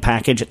 like in the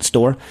package at the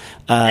store.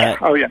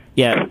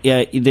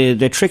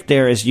 The trick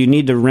there is you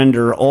need to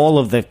render all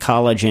of the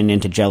collagen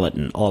into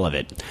gelatin, all of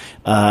it.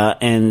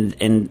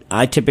 And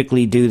I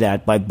typically do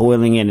that by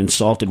boiling it in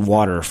salted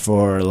water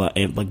for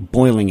like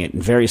boiling it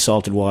in very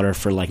salted water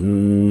for like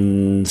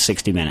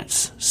 60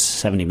 minutes,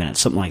 70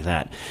 minutes. Something like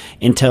that,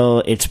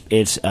 until it's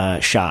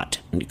shot,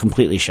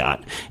 completely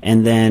shot,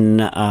 and then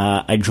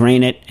I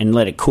drain it and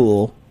let it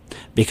cool,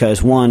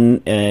 because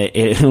one,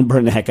 it'll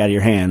burn the heck out of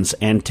your hands,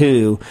 and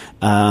two,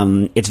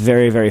 it's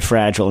very, very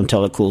fragile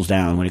until it cools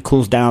down. When it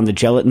cools down, the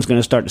gelatin's going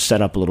to start to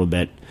set up a little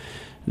bit.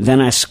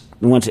 Then I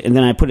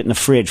put it in the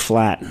fridge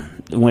flat.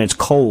 When it's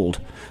cold,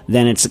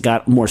 then it's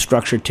got more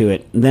structure to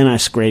it. Then I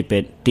scrape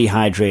it,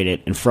 dehydrate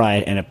it, and fry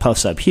it, and it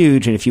puffs up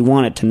huge. And if you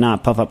want it to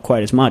not puff up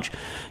quite as much,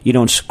 you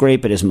don't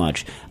scrape it as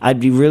much. I'd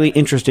be really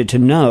interested to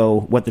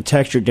know what the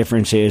texture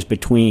difference is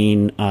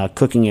between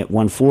cooking at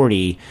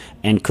 140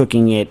 and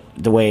cooking it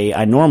the way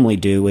I normally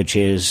do, which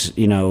is,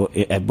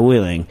 at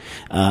boiling.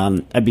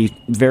 I'd be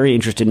very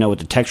interested to know what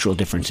the textural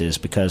difference is,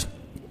 because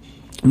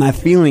my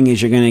feeling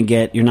is you're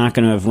not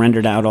going to have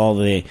rendered out all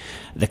the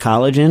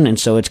collagen, and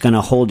so it's going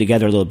to hold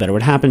together a little better.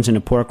 What happens in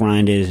a pork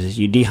rind is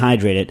you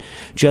dehydrate it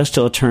just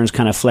till it turns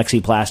kind of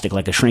flexi-plastic,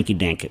 like a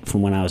shrinky-dink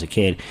from when I was a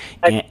kid.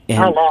 And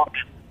how long?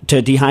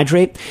 To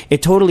dehydrate,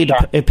 it totally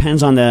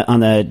depends on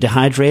the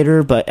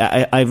dehydrator, but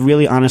I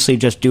really honestly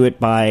just do it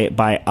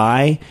by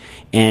eye,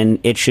 and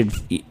it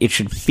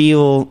should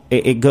feel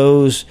it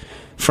goes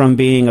from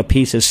being a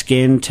piece of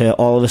skin to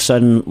all of a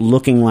sudden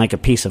looking like a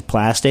piece of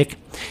plastic.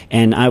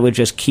 And I would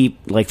just keep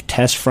like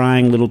test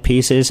frying little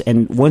pieces,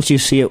 and once you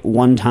see it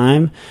one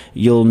time,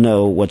 you'll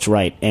know what's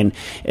right. And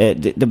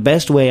the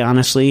best way,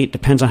 honestly,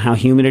 depends on how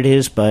humid it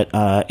is, but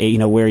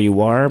where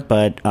you are.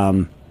 But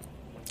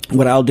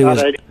what I'll do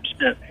is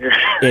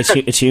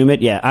it's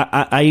humid.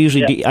 Yeah, I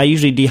usually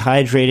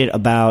dehydrate it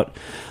about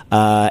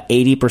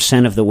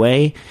 80% of the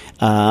way,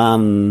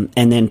 and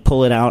then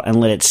pull it out and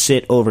let it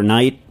sit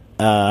overnight.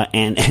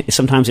 And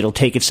sometimes it'll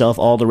take itself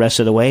all the rest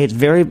of the way. It's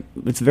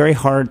very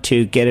hard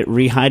to get it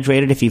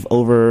rehydrated if you've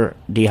over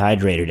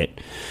dehydrated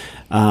it.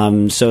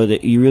 So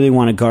that you really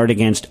want to guard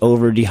against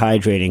over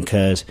dehydrating,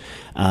 because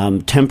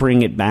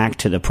tempering it back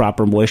to the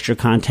proper moisture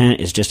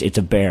content is it's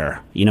a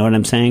bear. You know what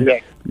I'm saying?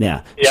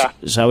 Yeah.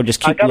 So I would just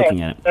keep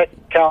looking at it. That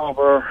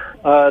caliber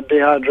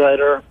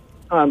dehydrator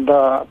on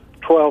the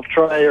 12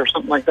 tray or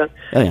something like that.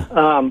 Oh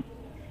yeah.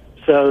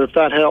 So if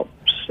that helps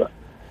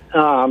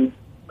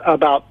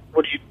about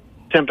what do you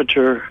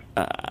temperature?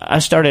 I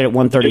started at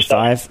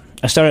 135.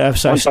 I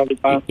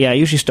 135. Yeah, I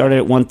usually start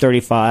at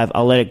 135.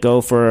 I'll let it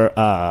go for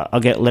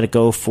let it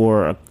go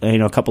for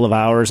a couple of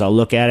hours. I'll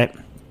look at it.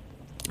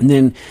 And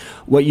then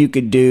what you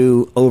could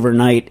do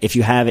overnight, if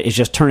you have it, is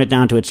just turn it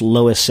down to its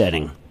lowest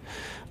setting.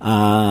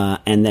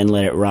 And then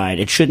let it ride.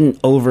 It shouldn't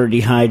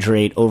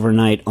over-dehydrate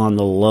overnight on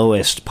the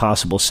lowest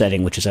possible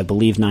setting, which is, I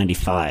believe,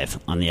 95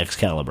 on the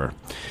Excalibur.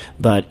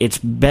 But it's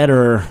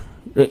better.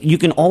 You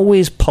can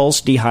always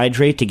pulse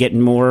dehydrate to get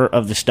more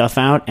of the stuff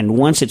out, and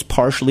once it's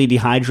partially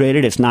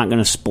dehydrated, it's not going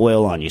to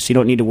spoil on you, so you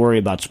don't need to worry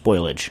about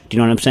spoilage. Do you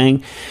know what I'm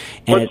saying?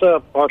 And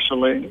what's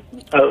partially?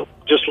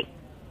 Just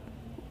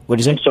what do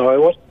you say? I'm sorry,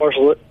 what's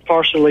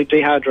partially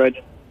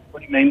dehydrated?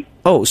 What do you mean?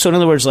 Oh, so in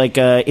other words, like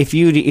if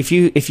you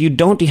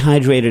don't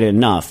dehydrate it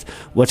enough,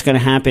 what's going to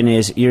happen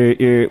is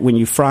when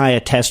you fry a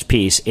test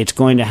piece, it's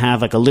going to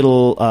have like a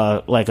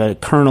little like a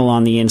kernel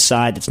on the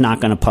inside that's not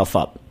going to puff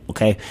up.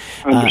 Okay.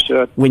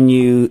 Understood.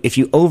 If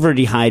you over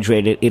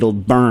dehydrate it, it'll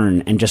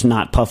burn and just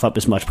not puff up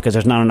as much because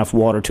there's not enough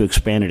water to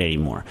expand it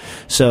anymore.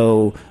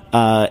 So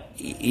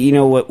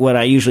what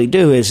I usually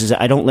do is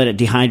I don't let it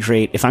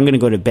dehydrate. If I'm going to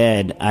go to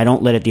bed, I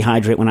don't let it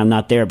dehydrate when I'm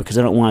not there because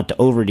I don't want it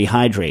to over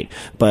dehydrate.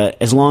 But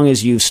as long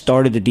as you've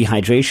started the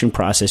dehydration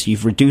process,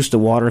 you've reduced the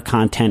water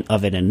content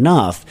of it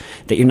enough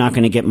that you're not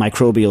going to get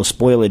microbial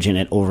spoilage in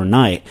it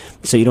overnight.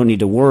 So you don't need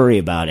to worry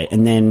about it.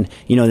 And then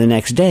the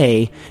next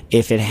day,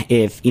 if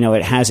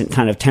it hasn't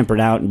kind of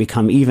tempered out and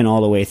become even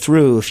all the way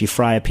through, if you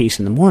fry a piece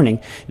in the morning,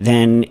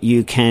 then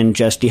you can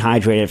just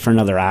dehydrate it for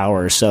another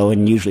hour or so,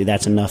 and usually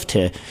that's enough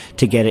to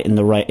get it in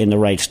the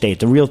right state.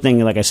 The real thing,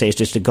 like I say, is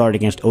just to guard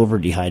against over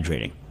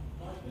dehydrating.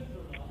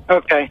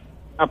 Okay,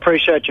 I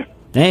appreciate you.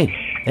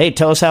 Hey,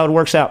 tell us how it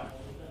works out.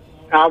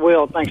 I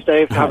will. Thanks,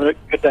 Dave. Have a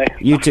good day.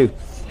 You too.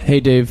 Hey,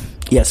 Dave.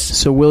 Yes.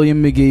 So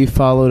William McGee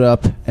followed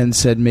up and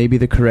said maybe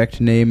the correct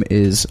name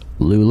is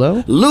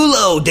Lulo.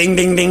 Lulo! Ding,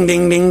 ding, ding,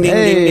 ding, ding, ding,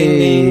 hey. ding,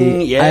 ding,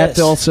 ding. Yes. I have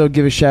to also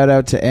give a shout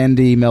out to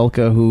Andy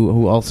Melka,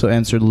 who also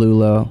answered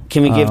Lulo.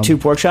 Can we give 2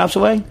 pork chops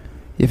away?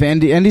 If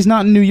Andy's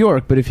not in New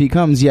York, but if he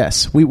comes,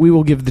 yes, we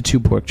will give the 2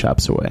 pork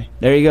chops away.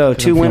 There you go.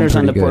 2 winners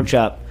on the pork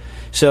chop.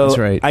 So that's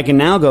right. I can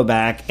now go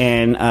back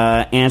and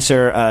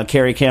answer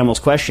Kerry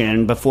Campbell's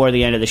question before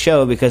the end of the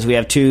show because we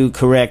have 2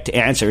 correct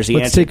answers.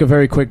 Let's take a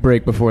very quick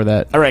break before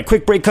that. All right,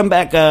 quick break. Come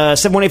back.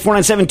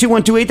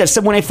 718-497-2128. That's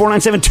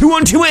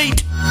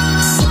 718-497-2128.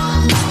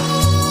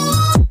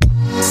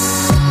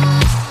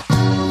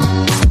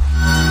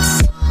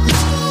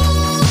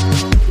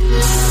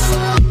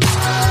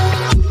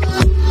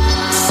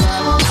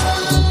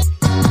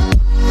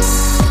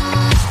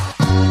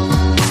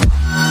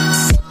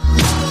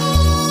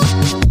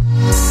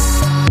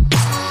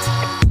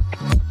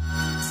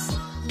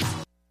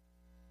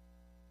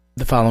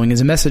 The following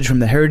is a message from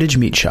the Heritage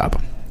Meat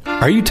Shop.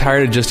 Are you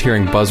tired of just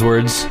hearing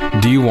buzzwords?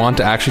 Do you want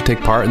to actually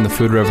take part in the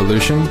food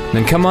revolution?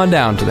 Then come on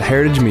down to the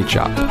Heritage Meat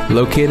Shop,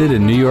 located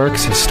in New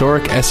York's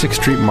historic Essex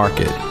Street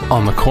Market,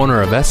 on the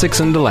corner of Essex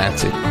and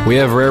Delancey. We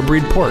have rare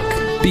breed pork,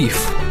 beef,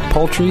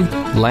 poultry,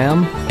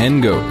 lamb,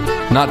 and goat,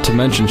 not to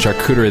mention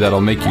charcuterie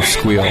that'll make you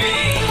squeal.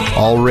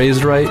 All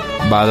raised right,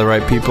 by the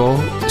right people,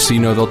 so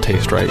you know they'll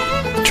taste right.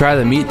 Try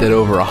the meat that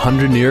over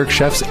 100 New York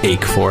chefs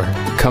ache for.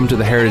 Come to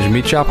the Heritage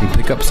Meat Shop and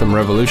pick up some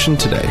revolution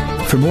today.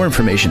 For more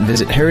information,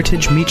 visit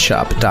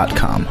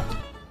heritagemeatshop.com.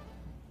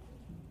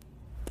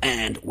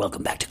 And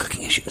welcome back to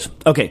Cooking Issues.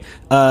 Okay,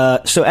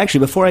 so actually,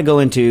 before I go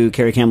into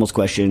Kerry Campbell's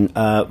question,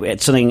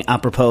 it's something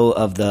apropos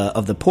of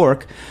the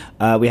pork.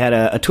 We had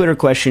a Twitter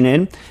question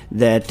in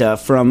that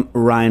from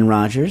Ryan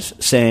Rogers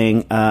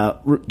saying,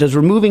 does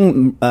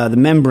removing the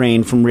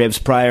membrane from ribs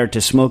prior to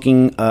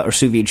smoking or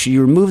sous vide, should you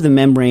remove the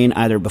membrane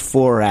either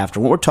before or after?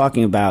 What we're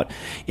talking about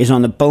is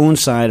on the bone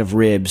side of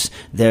ribs,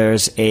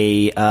 there's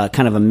a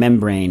kind of a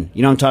membrane.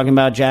 You know what I'm talking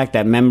about, Jack?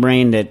 That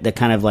membrane that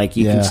kind of like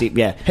you can see.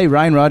 Yeah. Hey,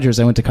 Ryan Rogers,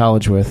 I went to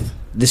college with.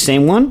 The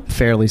same one?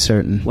 Fairly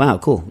certain. Wow,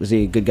 cool. Is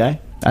he a good guy?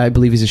 I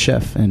believe he's a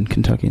chef in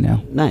Kentucky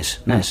now. Nice.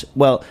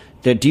 Well,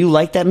 do you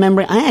like that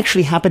membrane? I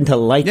actually happen to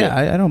like it.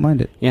 Yeah, I don't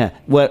mind it. Yeah.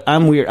 Well,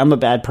 I'm weird. I'm a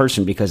bad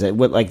person because,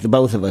 like the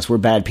both of us, we're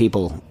bad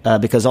people.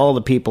 Because all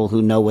the people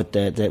who know what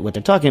they're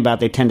talking about,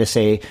 they tend to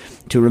say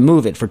to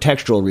remove it for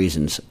textural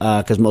reasons.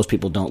 Because most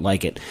people don't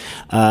like it.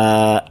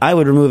 I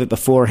would remove it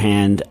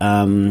beforehand.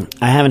 I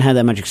haven't had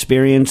that much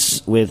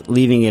experience with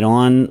leaving it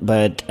on,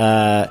 but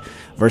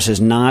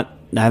versus not.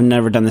 I've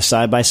never done this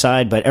side by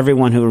side, but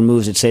everyone who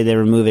removes it say they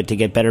remove it to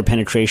get better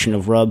penetration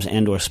of rubs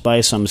and or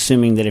spice. So I'm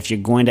assuming that if you're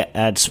going to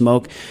add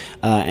smoke,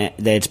 that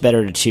it's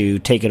better to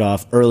take it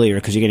off earlier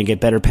because you're going to get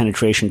better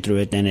penetration through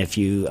it than if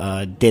you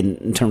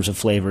didn't in terms of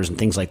flavors and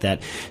things like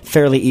that.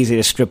 Fairly easy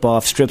to strip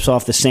off. Strips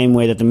off the same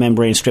way that the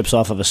membrane strips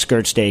off of a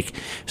skirt steak.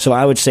 So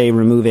I would say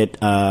remove it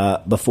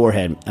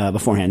beforehand.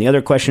 The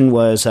other question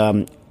was,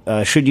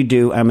 should you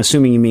do, I'm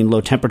assuming you mean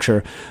low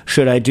temperature,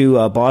 should I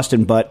do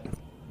Boston butt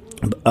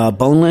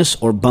boneless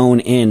or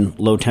bone-in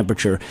low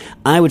temperature,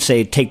 I would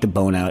say take the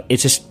bone out.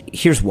 It's just,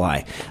 here's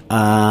why.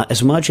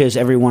 As much as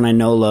everyone I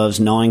know loves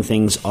gnawing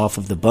things off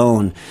of the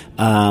bone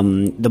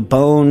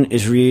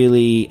is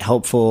really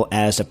helpful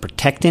as a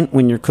protectant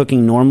when you're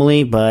cooking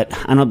normally, but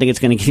I don't think it's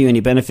going to give you any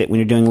benefit when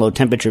you're doing low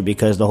temperature,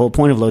 because the whole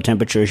point of low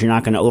temperature is you're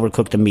not going to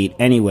overcook the meat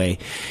anyway.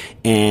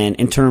 And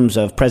in terms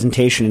of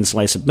presentation and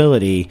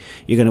sliceability,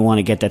 you're going to want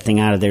to get that thing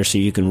out of there so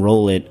you can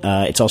roll it.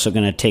 It's also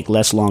going to take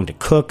less long to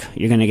cook.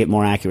 You're going to get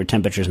more accurate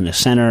temperatures in the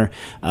center.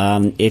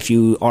 If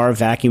you are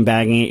vacuum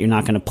bagging it, you're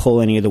not going to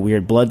pull any of the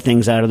weird blood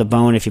things out of the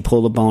bone. If you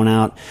pull the bone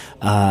out,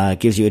 it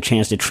gives you a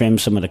chance to trim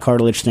some of the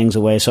cartilage things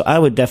away. So I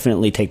would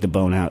definitely take the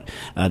bone out.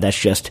 That's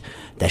just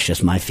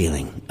my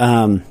feeling.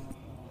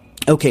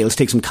 Okay, let's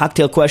take some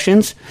cocktail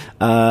questions.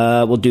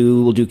 We'll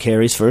do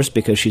Carrie's first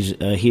because she's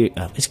here.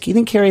 Do you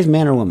think Carrie's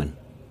man or woman?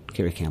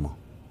 Carrie Camel.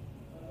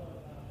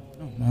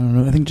 I don't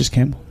know. I think just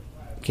Camel.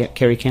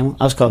 Carrie Camel?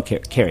 I was called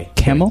Carrie.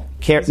 Camel?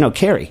 No,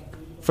 Carrie.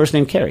 First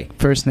name Carrie.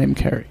 First name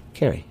Carrie.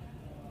 Carrie.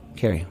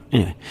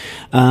 Anyway,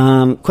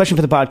 question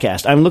for the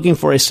podcast. I'm looking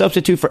for a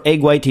substitute for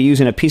egg white to use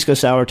in a pisco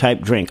sour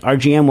type drink. Our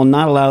GM will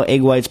not allow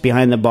egg whites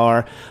behind the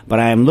bar, but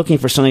I am looking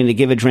for something to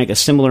give a drink a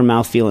similar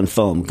mouthfeel and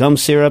foam. Gum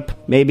syrup,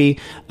 maybe.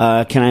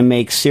 Can I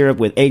make syrup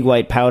with egg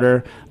white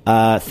powder?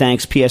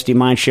 Thanks. P.S. Do you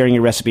mind sharing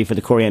your recipe for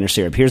the coriander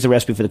syrup? Here's the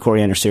recipe for the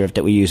coriander syrup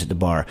that we use at the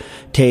bar.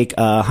 Take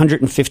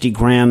 150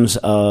 grams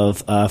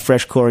of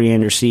fresh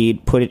coriander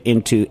seed, put it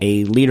into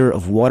a liter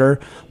of water,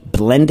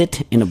 blend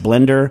it in a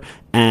blender,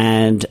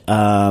 and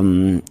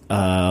 1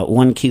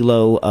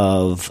 kilo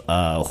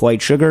of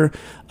white sugar.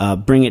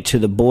 Bring it to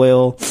the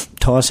boil.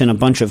 Toss in a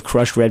bunch of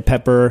crushed red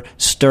pepper.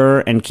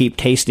 Stir and keep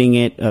tasting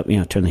it.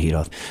 Turn the heat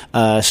off.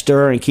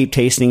 Stir and keep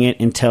tasting it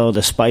until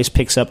the spice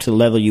picks up to the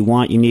level you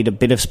want. You need a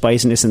bit of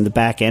spiciness in the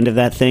back end of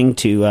that thing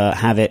to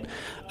have it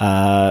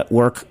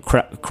work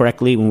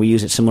correctly when we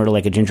use it, similar to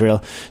like a ginger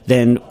ale.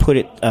 Then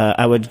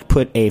I would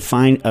put a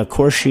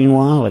coarse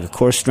chinois, like a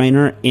coarse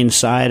strainer,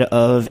 inside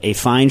of a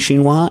fine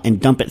chinois and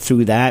dump it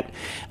through that.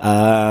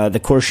 The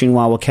coarse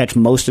chinois will catch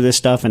most of this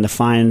stuff, and the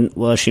fine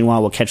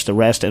chinois will catch the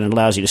rest, and it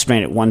allows you to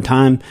strain it one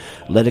time,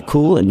 let it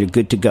cool, and you're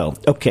good to go.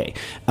 Okay.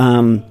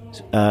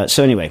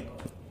 So anyway.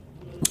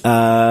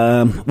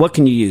 What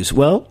can you use?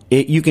 Well,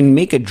 you can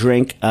make a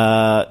drink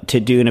to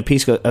do in a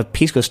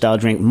pisco style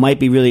drink. Might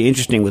be really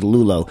interesting with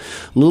Lulo.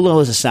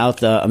 Lulo is a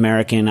South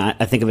American. I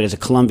think of it as a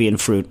Colombian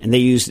fruit, and they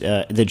use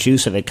the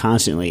juice of it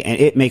constantly, and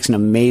it makes an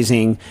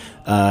amazing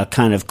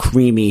kind of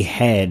creamy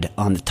head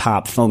on the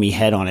top, foamy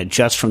head on it,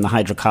 just from the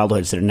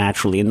hydrocolloids that are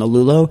naturally in the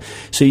Lulo.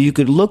 So you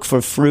could look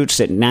for fruits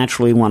that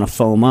naturally want to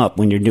foam up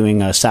when you're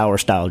doing a sour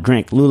style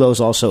drink. Lulo is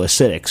also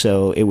acidic,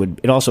 so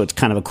it's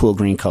kind of a cool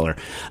green color.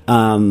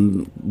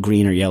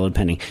 Green or yellow,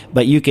 depending.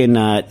 But you can.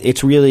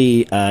 It's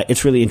really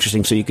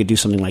interesting. So you could do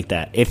something like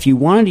that. If you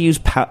wanted to use,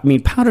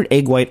 powdered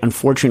egg white,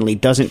 unfortunately,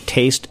 doesn't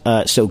taste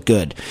so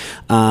good.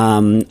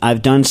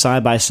 I've done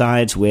side by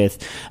sides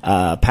with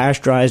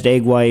pasteurized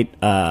egg white,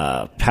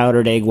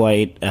 powdered egg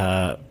white,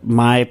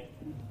 my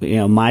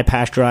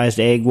pasteurized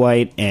egg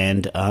white,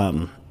 and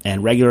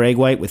regular egg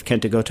white with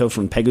Kentagoto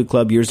from Pegu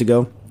Club years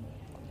ago.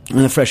 And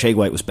the fresh egg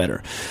white was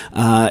better.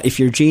 If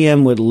your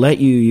GM would let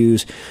you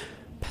use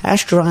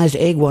pasteurized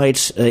egg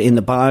whites in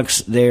the box,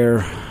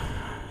 they're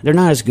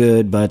not as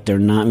good, but they're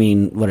not,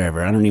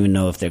 whatever. I don't even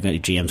know if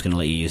GM's going to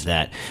let you use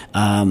that.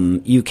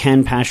 You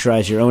can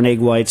pasteurize your own egg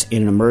whites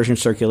in an immersion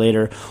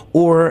circulator,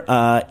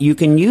 or you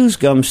can use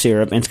gum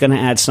syrup, and it's going to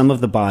add some of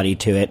the body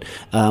to it.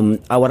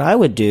 What I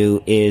would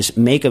do is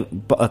make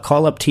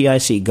call up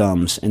TIC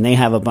Gums, and they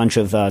have a bunch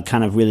of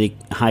kind of really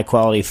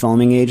high-quality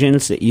foaming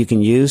agents that you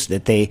can use.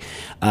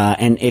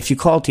 And if you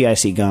call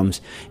TIC Gums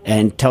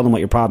and tell them what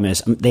your problem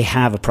is, they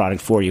have a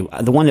product for you.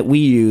 The one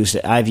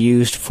that I've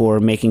used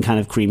for making kind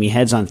of creamy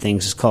heads on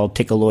things is called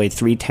Ticaloid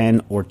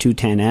 310 or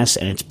 210S,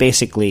 and it's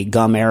basically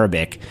gum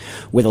arabic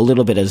with a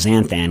little bit of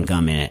xanthan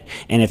gum in it.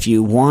 And if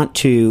you want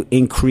to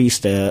increase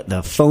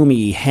the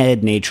foamy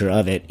head nature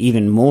of it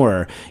even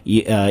more,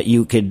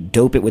 you could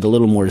dope it with a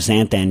little more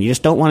xanthan. You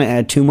just don't want to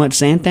add too much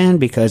xanthan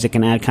because it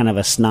can add kind of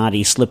a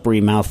snotty,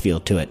 slippery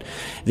mouthfeel to it.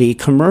 The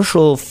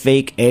commercial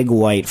fake egg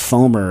white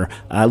foamer,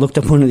 I looked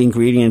up one of the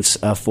ingredients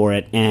for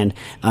it, and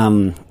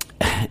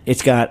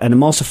it's got an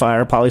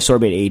emulsifier,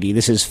 polysorbate 80.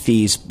 This is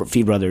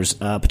Fee Brothers,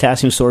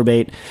 potassium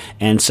sorbate,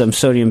 and some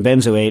sodium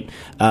benzoate.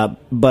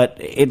 But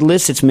it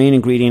lists its main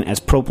ingredient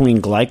as propylene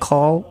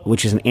glycol,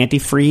 which is an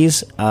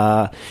antifreeze.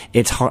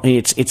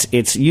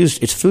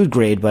 It's food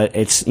grade, but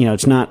it's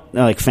not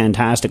like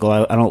fantastical.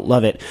 I don't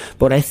love it.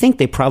 But what I think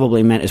they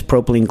probably meant is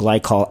propylene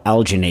glycol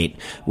alginate,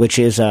 which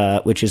is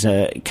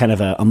a kind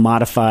of a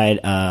modified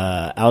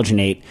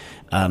alginate.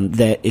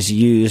 that is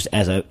used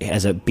as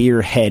a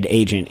beer head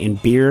agent in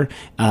beer,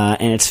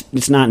 and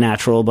it's not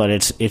natural, but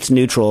it's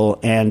neutral,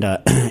 and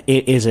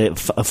it is a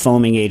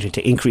foaming agent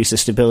to increase the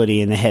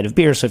stability in the head of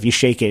beer. So if you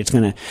shake it, it's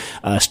going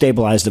to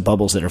stabilize the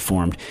bubbles that are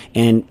formed.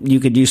 And you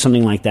could do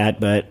something like that,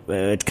 but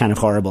it's kind of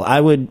horrible. I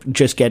would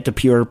just get the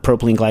pure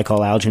propylene glycol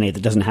alginate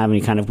that doesn't have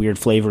any kind of weird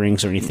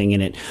flavorings or anything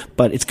in it.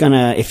 But it's going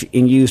to, if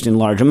used in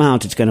large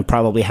amounts, it's going to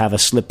probably have a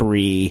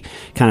slippery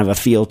kind of a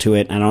feel to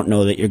it. I don't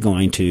know that you're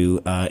going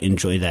to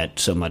enjoy that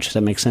so much. Does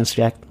that make sense,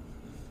 Jack?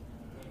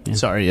 Yeah.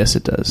 Sorry, yes,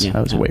 it does. Yeah.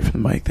 I was away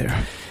from the mic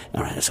there.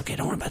 All right, that's okay.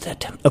 Don't worry about that,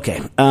 Tim.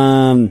 Okay.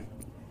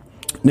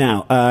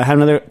 Now, I had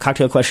another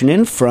cocktail question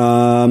in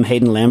from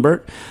Hayden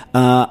Lambert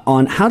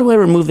on how do I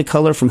remove the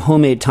color from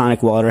homemade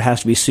tonic water? It has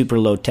to be super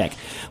low tech.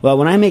 Well,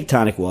 when I make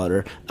tonic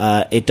water,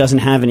 it doesn't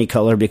have any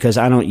color because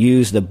I don't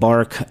use the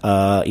bark.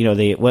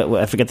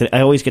 I forget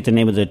I always get the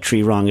name of the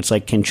tree wrong. It's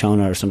like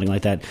cinchona or something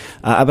like that.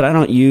 But I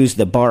don't use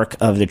the bark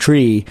of the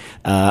tree.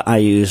 I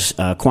use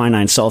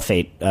quinine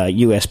sulfate,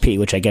 USP,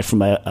 which I get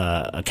from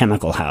a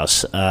chemical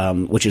house,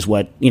 which is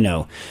what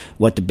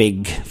the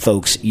big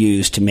folks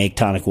use to make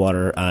tonic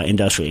water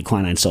industrially,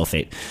 quinine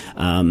sulfate.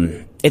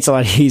 It's a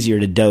lot easier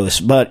to dose,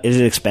 but it is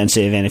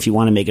expensive, and if you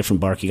want to make it from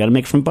bark, you got to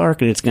make it from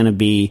bark, and it's going to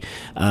be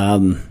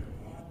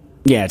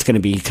it's going to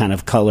be kind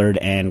of colored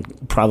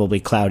and probably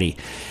cloudy.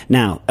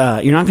 Now,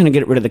 you're not going to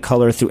get rid of the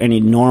color through any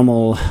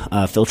normal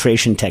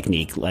filtration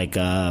technique like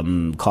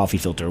coffee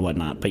filter or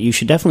whatnot, but you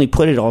should definitely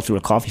put it all through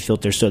a coffee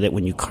filter so that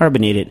when you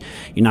carbonate it,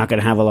 you're not going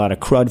to have a lot of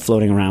crud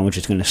floating around, which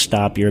is going to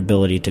stop your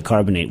ability to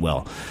carbonate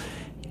well.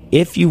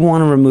 If you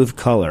want to remove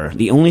color,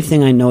 the only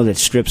thing I know that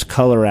strips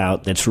color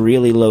out that's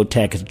really low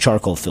tech is a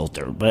charcoal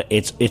filter, but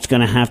it's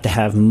going to have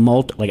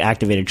like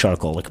activated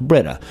charcoal, like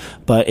Brita,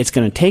 but it's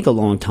going to take a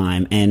long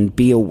time. And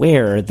be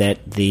aware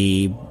that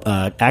the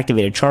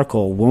activated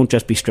charcoal won't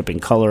just be stripping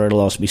color; it'll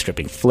also be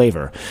stripping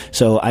flavor.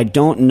 So I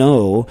don't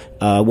know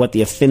what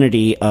the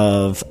affinity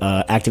of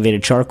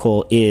activated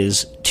charcoal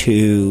is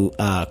to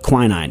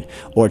quinine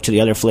or to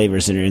the other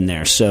flavors that are in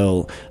there.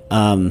 So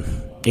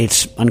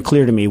it's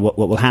unclear to me what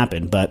will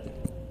happen, but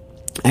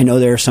I know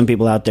there are some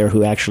people out there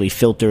who actually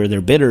filter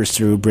their bitters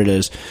through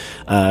Britas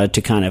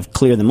to kind of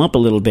clear them up a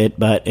little bit,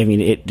 but I mean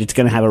it's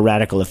going to have a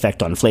radical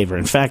effect on flavor.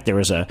 In fact, there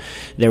was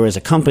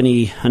a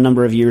company a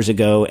number of years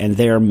ago, and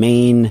their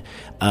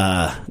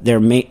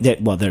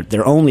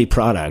only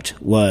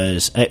product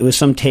was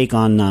some take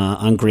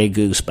on Grey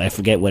Goose, but I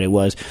forget what it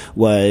was.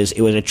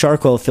 It was a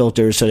charcoal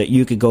filter so that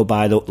you could go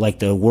buy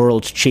the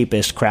world's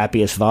cheapest,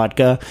 crappiest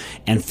vodka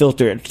and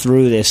filter it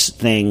through this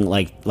thing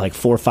like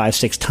 4, 5,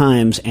 6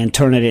 times and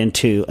turn it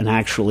into an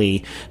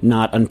actually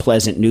not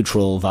unpleasant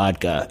neutral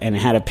vodka. And it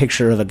had a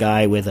picture of a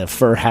guy with a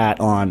fur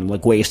hat on,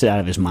 like wasted out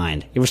of his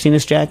mind. You ever seen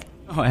this, Jack?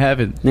 Oh, I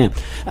haven't. Yeah.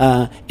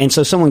 And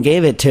so someone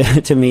gave it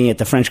to me at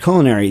the French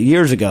Culinary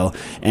years ago,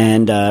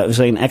 and it was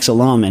like an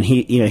ex-alum, and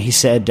he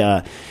said,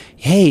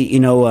 hey,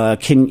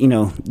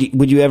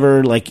 would you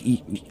ever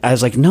I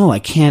was like, no, I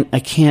can't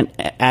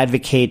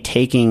advocate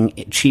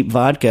taking cheap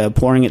vodka,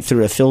 pouring it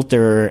through a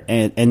filter,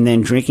 and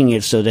then drinking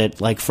it so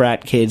that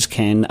frat kids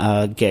can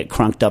get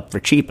crunked up for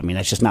cheap. I mean,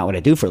 that's just not what I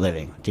do for a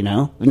living.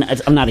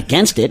 I'm not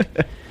against it.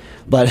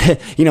 But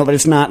but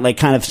it's not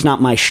it's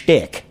not my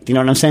shtick. Do you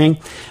know what I'm saying?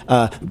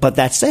 But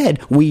that said,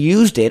 we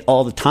used it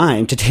all the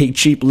time to take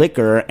cheap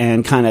liquor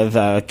and kind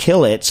of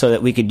kill it so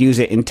that we could use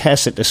it in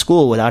tests at the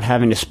school without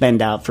having to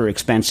spend out for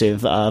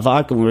expensive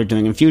vodka when we were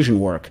doing infusion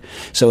work.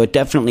 So it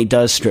definitely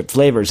does strip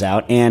flavors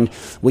out. And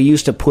we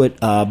used to put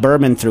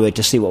bourbon through it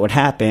to see what would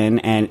happen,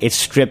 and it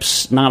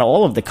strips not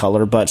all of the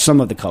color, but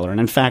some of the color.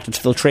 And in fact, it's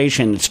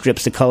filtration that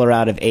strips the color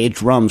out of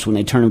aged rums when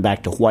they turn them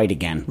back to white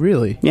again.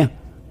 Really? Yeah.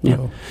 Yeah.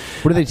 Oh.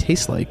 What do they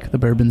taste like, the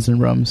bourbons and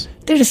rums?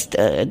 They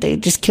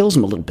just kills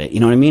them a little bit.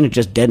 You know what I mean? It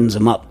just deadens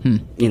them up.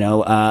 In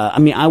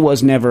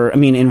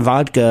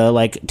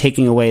vodka,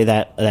 taking away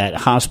that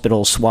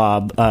hospital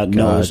swab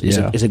nose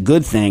is a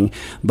good thing,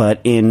 but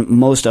in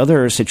most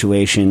other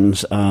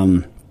situations,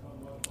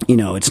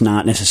 it's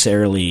not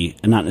necessarily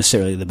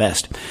the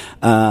best.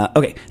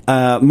 Okay.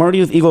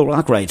 Marty with Eagle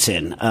Rock writes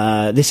in,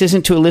 this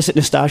isn't to elicit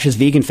Nastasha's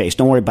vegan face.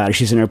 Don't worry about it.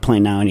 She's in her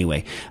plane now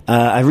anyway.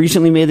 I've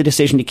recently made the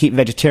decision to keep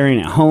vegetarian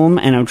at home,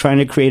 and I'm trying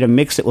to create a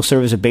mix that will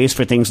serve as a base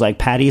for things like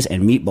patties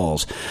and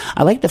meatballs.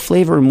 I like the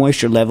flavor and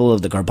moisture level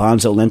of the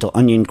garbanzo, lentil,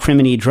 onion,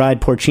 crimini, dried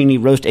porcini,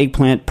 roast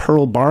eggplant,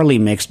 pearl barley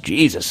mix.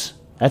 Jesus,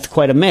 that's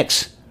quite a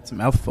mix. It's a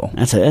mouthful.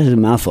 That's a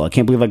mouthful. I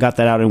can't believe I got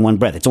that out in one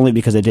breath. It's only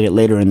because I did it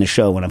later in the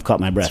show when I've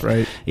caught my breath. That's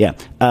right. Yeah.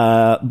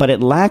 But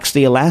it lacks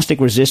the elastic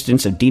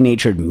resistance of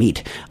denatured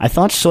meat. I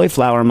thought soy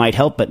flour might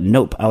help, but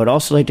nope. I would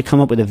also like to come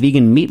up with a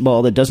vegan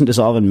meatball that doesn't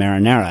dissolve in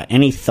marinara.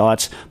 Any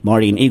thoughts,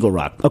 Marty and Eagle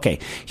Rock? Okay,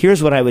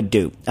 here's what I would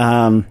do.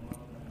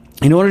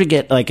 In order to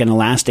get an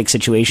elastic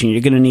situation,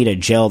 you're going to need a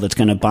gel that's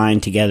going to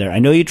bind together. I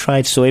know you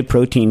tried soy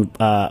protein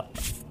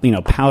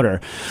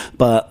powder,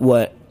 but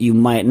what you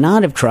might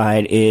not have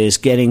tried is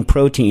getting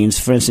proteins.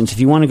 For instance, if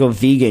you want to go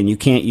vegan, you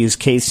can't use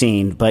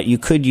casein, but you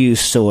could use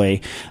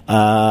soy.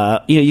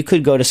 You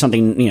could go to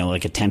something,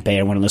 like a tempeh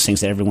or one of those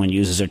things that everyone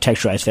uses, or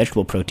texturized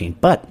vegetable protein.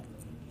 But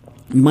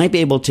you might be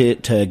able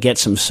to get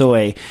some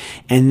soy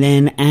and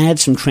then add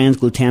some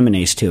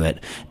transglutaminase to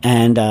it.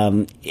 And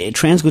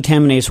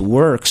transglutaminase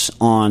works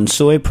on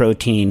soy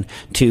protein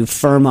to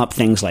firm up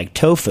things like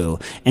tofu.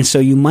 And so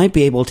you might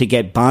be able to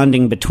get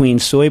bonding between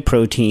soy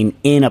protein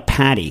in a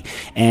patty.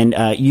 And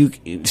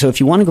so if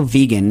you want to go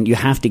vegan, you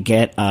have to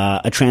get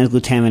a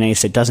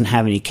transglutaminase that doesn't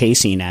have any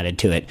casein added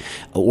to it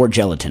or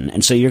gelatin.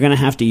 And so you're going to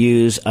have to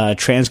use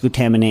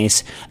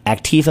transglutaminase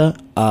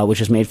activa,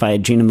 which is made by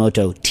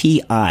Ajinomoto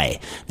TI.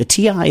 The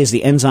TI is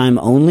the enzyme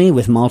only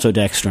with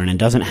maltodextrin and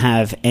doesn't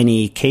have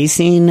any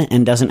casein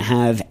and doesn't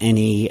have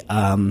any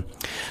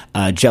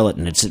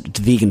gelatin. It's a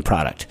vegan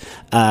product.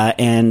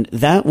 And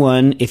that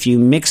one, if you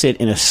mix it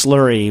in a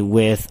slurry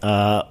with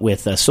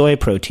soy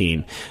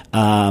protein,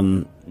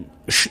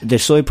 the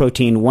soy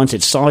protein, once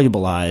it's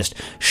solubilized,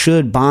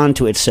 should bond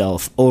to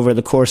itself over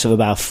the course of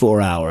about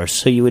 4 hours.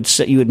 So you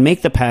would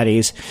make the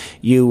patties,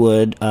 you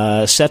would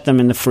set them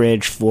in the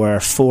fridge for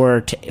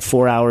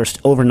 4 hours.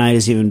 Overnight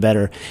is even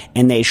better,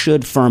 and they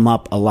should firm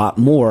up a lot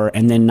more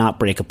and then not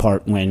break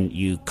apart when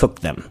you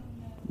cook them.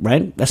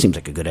 Right? That seems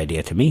like a good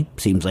idea to me.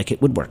 Seems like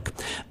it would work.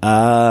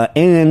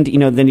 And,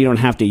 then you don't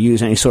have to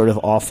use any sort of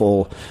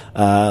awful,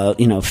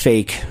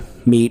 fake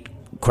meat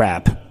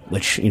crap,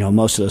 which,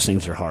 most of those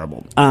things are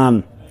horrible.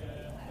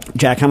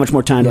 Jack, how much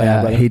more time do I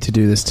have, brother? I hate to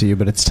do this to you,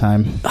 but it's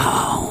time.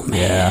 Oh, man.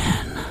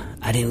 Yeah.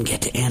 I didn't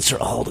get to answer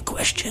all the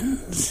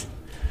questions.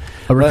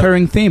 A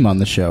recurring theme on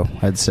the show,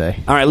 I'd say.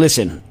 All right,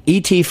 listen.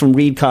 E.T. from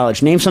Reed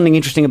College. Name something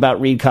interesting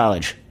about Reed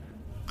College.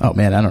 Oh,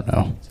 man, I don't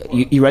know.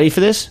 You ready for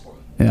this?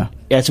 Yeah.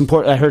 Yeah, it's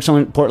important. I heard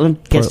someone in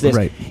Portland. Guess this.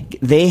 Right.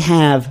 They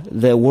have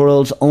the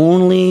world's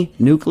only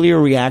nuclear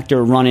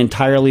reactor run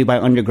entirely by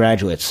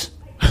undergraduates.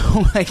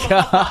 Oh, my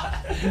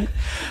God.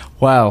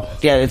 Wow.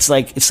 Yeah, it's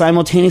like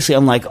simultaneously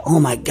I'm like, oh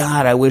my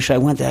God, I wish I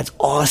went. That's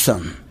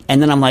awesome. And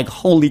then I'm like,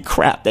 holy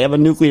crap, they have a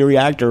nuclear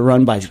reactor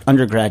run by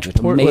undergraduates.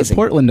 Amazing.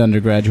 Portland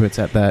undergraduates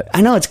at that.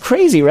 I know, it's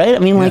crazy, right? I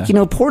mean,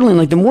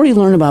 Portland, the more you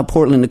learn about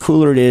Portland, the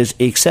cooler it is,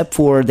 except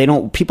for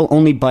people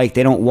only bike,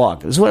 they don't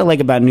walk. This is what I like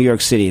about New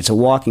York City. It's a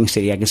walking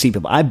city. I can see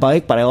people. I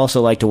bike, but I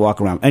also like to walk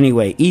around.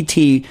 Anyway,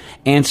 E.T.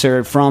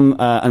 answered from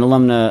an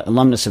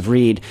alumnus of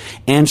Reed,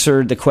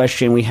 answered the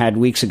question we had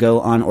weeks ago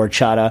on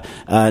horchata.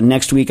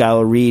 Next week, I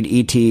will read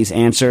E.T.'s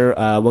answer.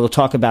 We'll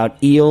talk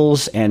about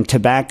eels and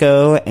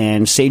tobacco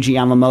and Seiji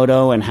Yamamoto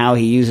and how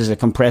he uses a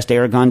compressed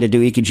air gun to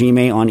do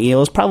ikejime on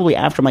eels, probably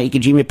after my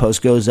ikejime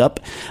post goes up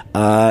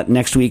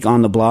next week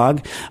on the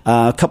blog.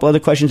 A couple other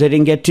questions I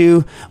didn't get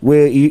to.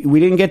 We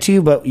didn't get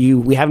to, but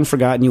we haven't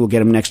forgotten. You will get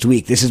them next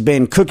week. This has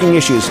been Cooking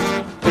Issues.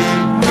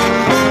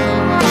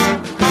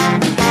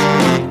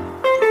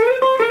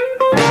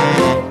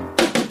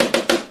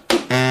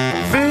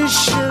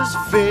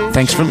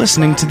 Thanks for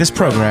listening to this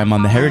program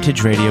on the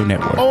Heritage Radio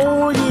Network.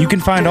 You can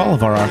find all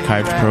of our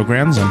archived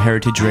programs on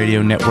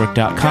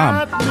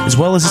heritageradionetwork.com, as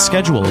well as a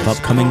schedule of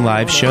upcoming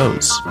live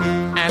shows.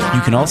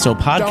 You can also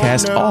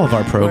podcast all of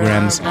our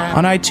programs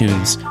on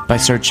iTunes by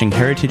searching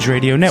Heritage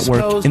Radio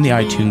Network in the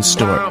iTunes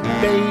Store.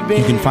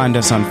 You can find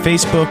us on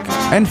Facebook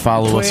and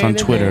follow us on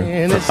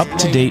Twitter for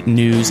up-to-date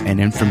news and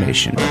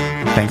information.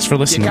 Thanks for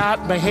listening. You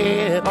got my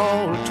head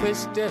all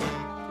twisted,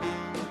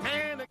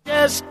 and I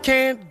just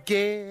can't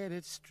get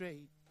it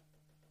straight.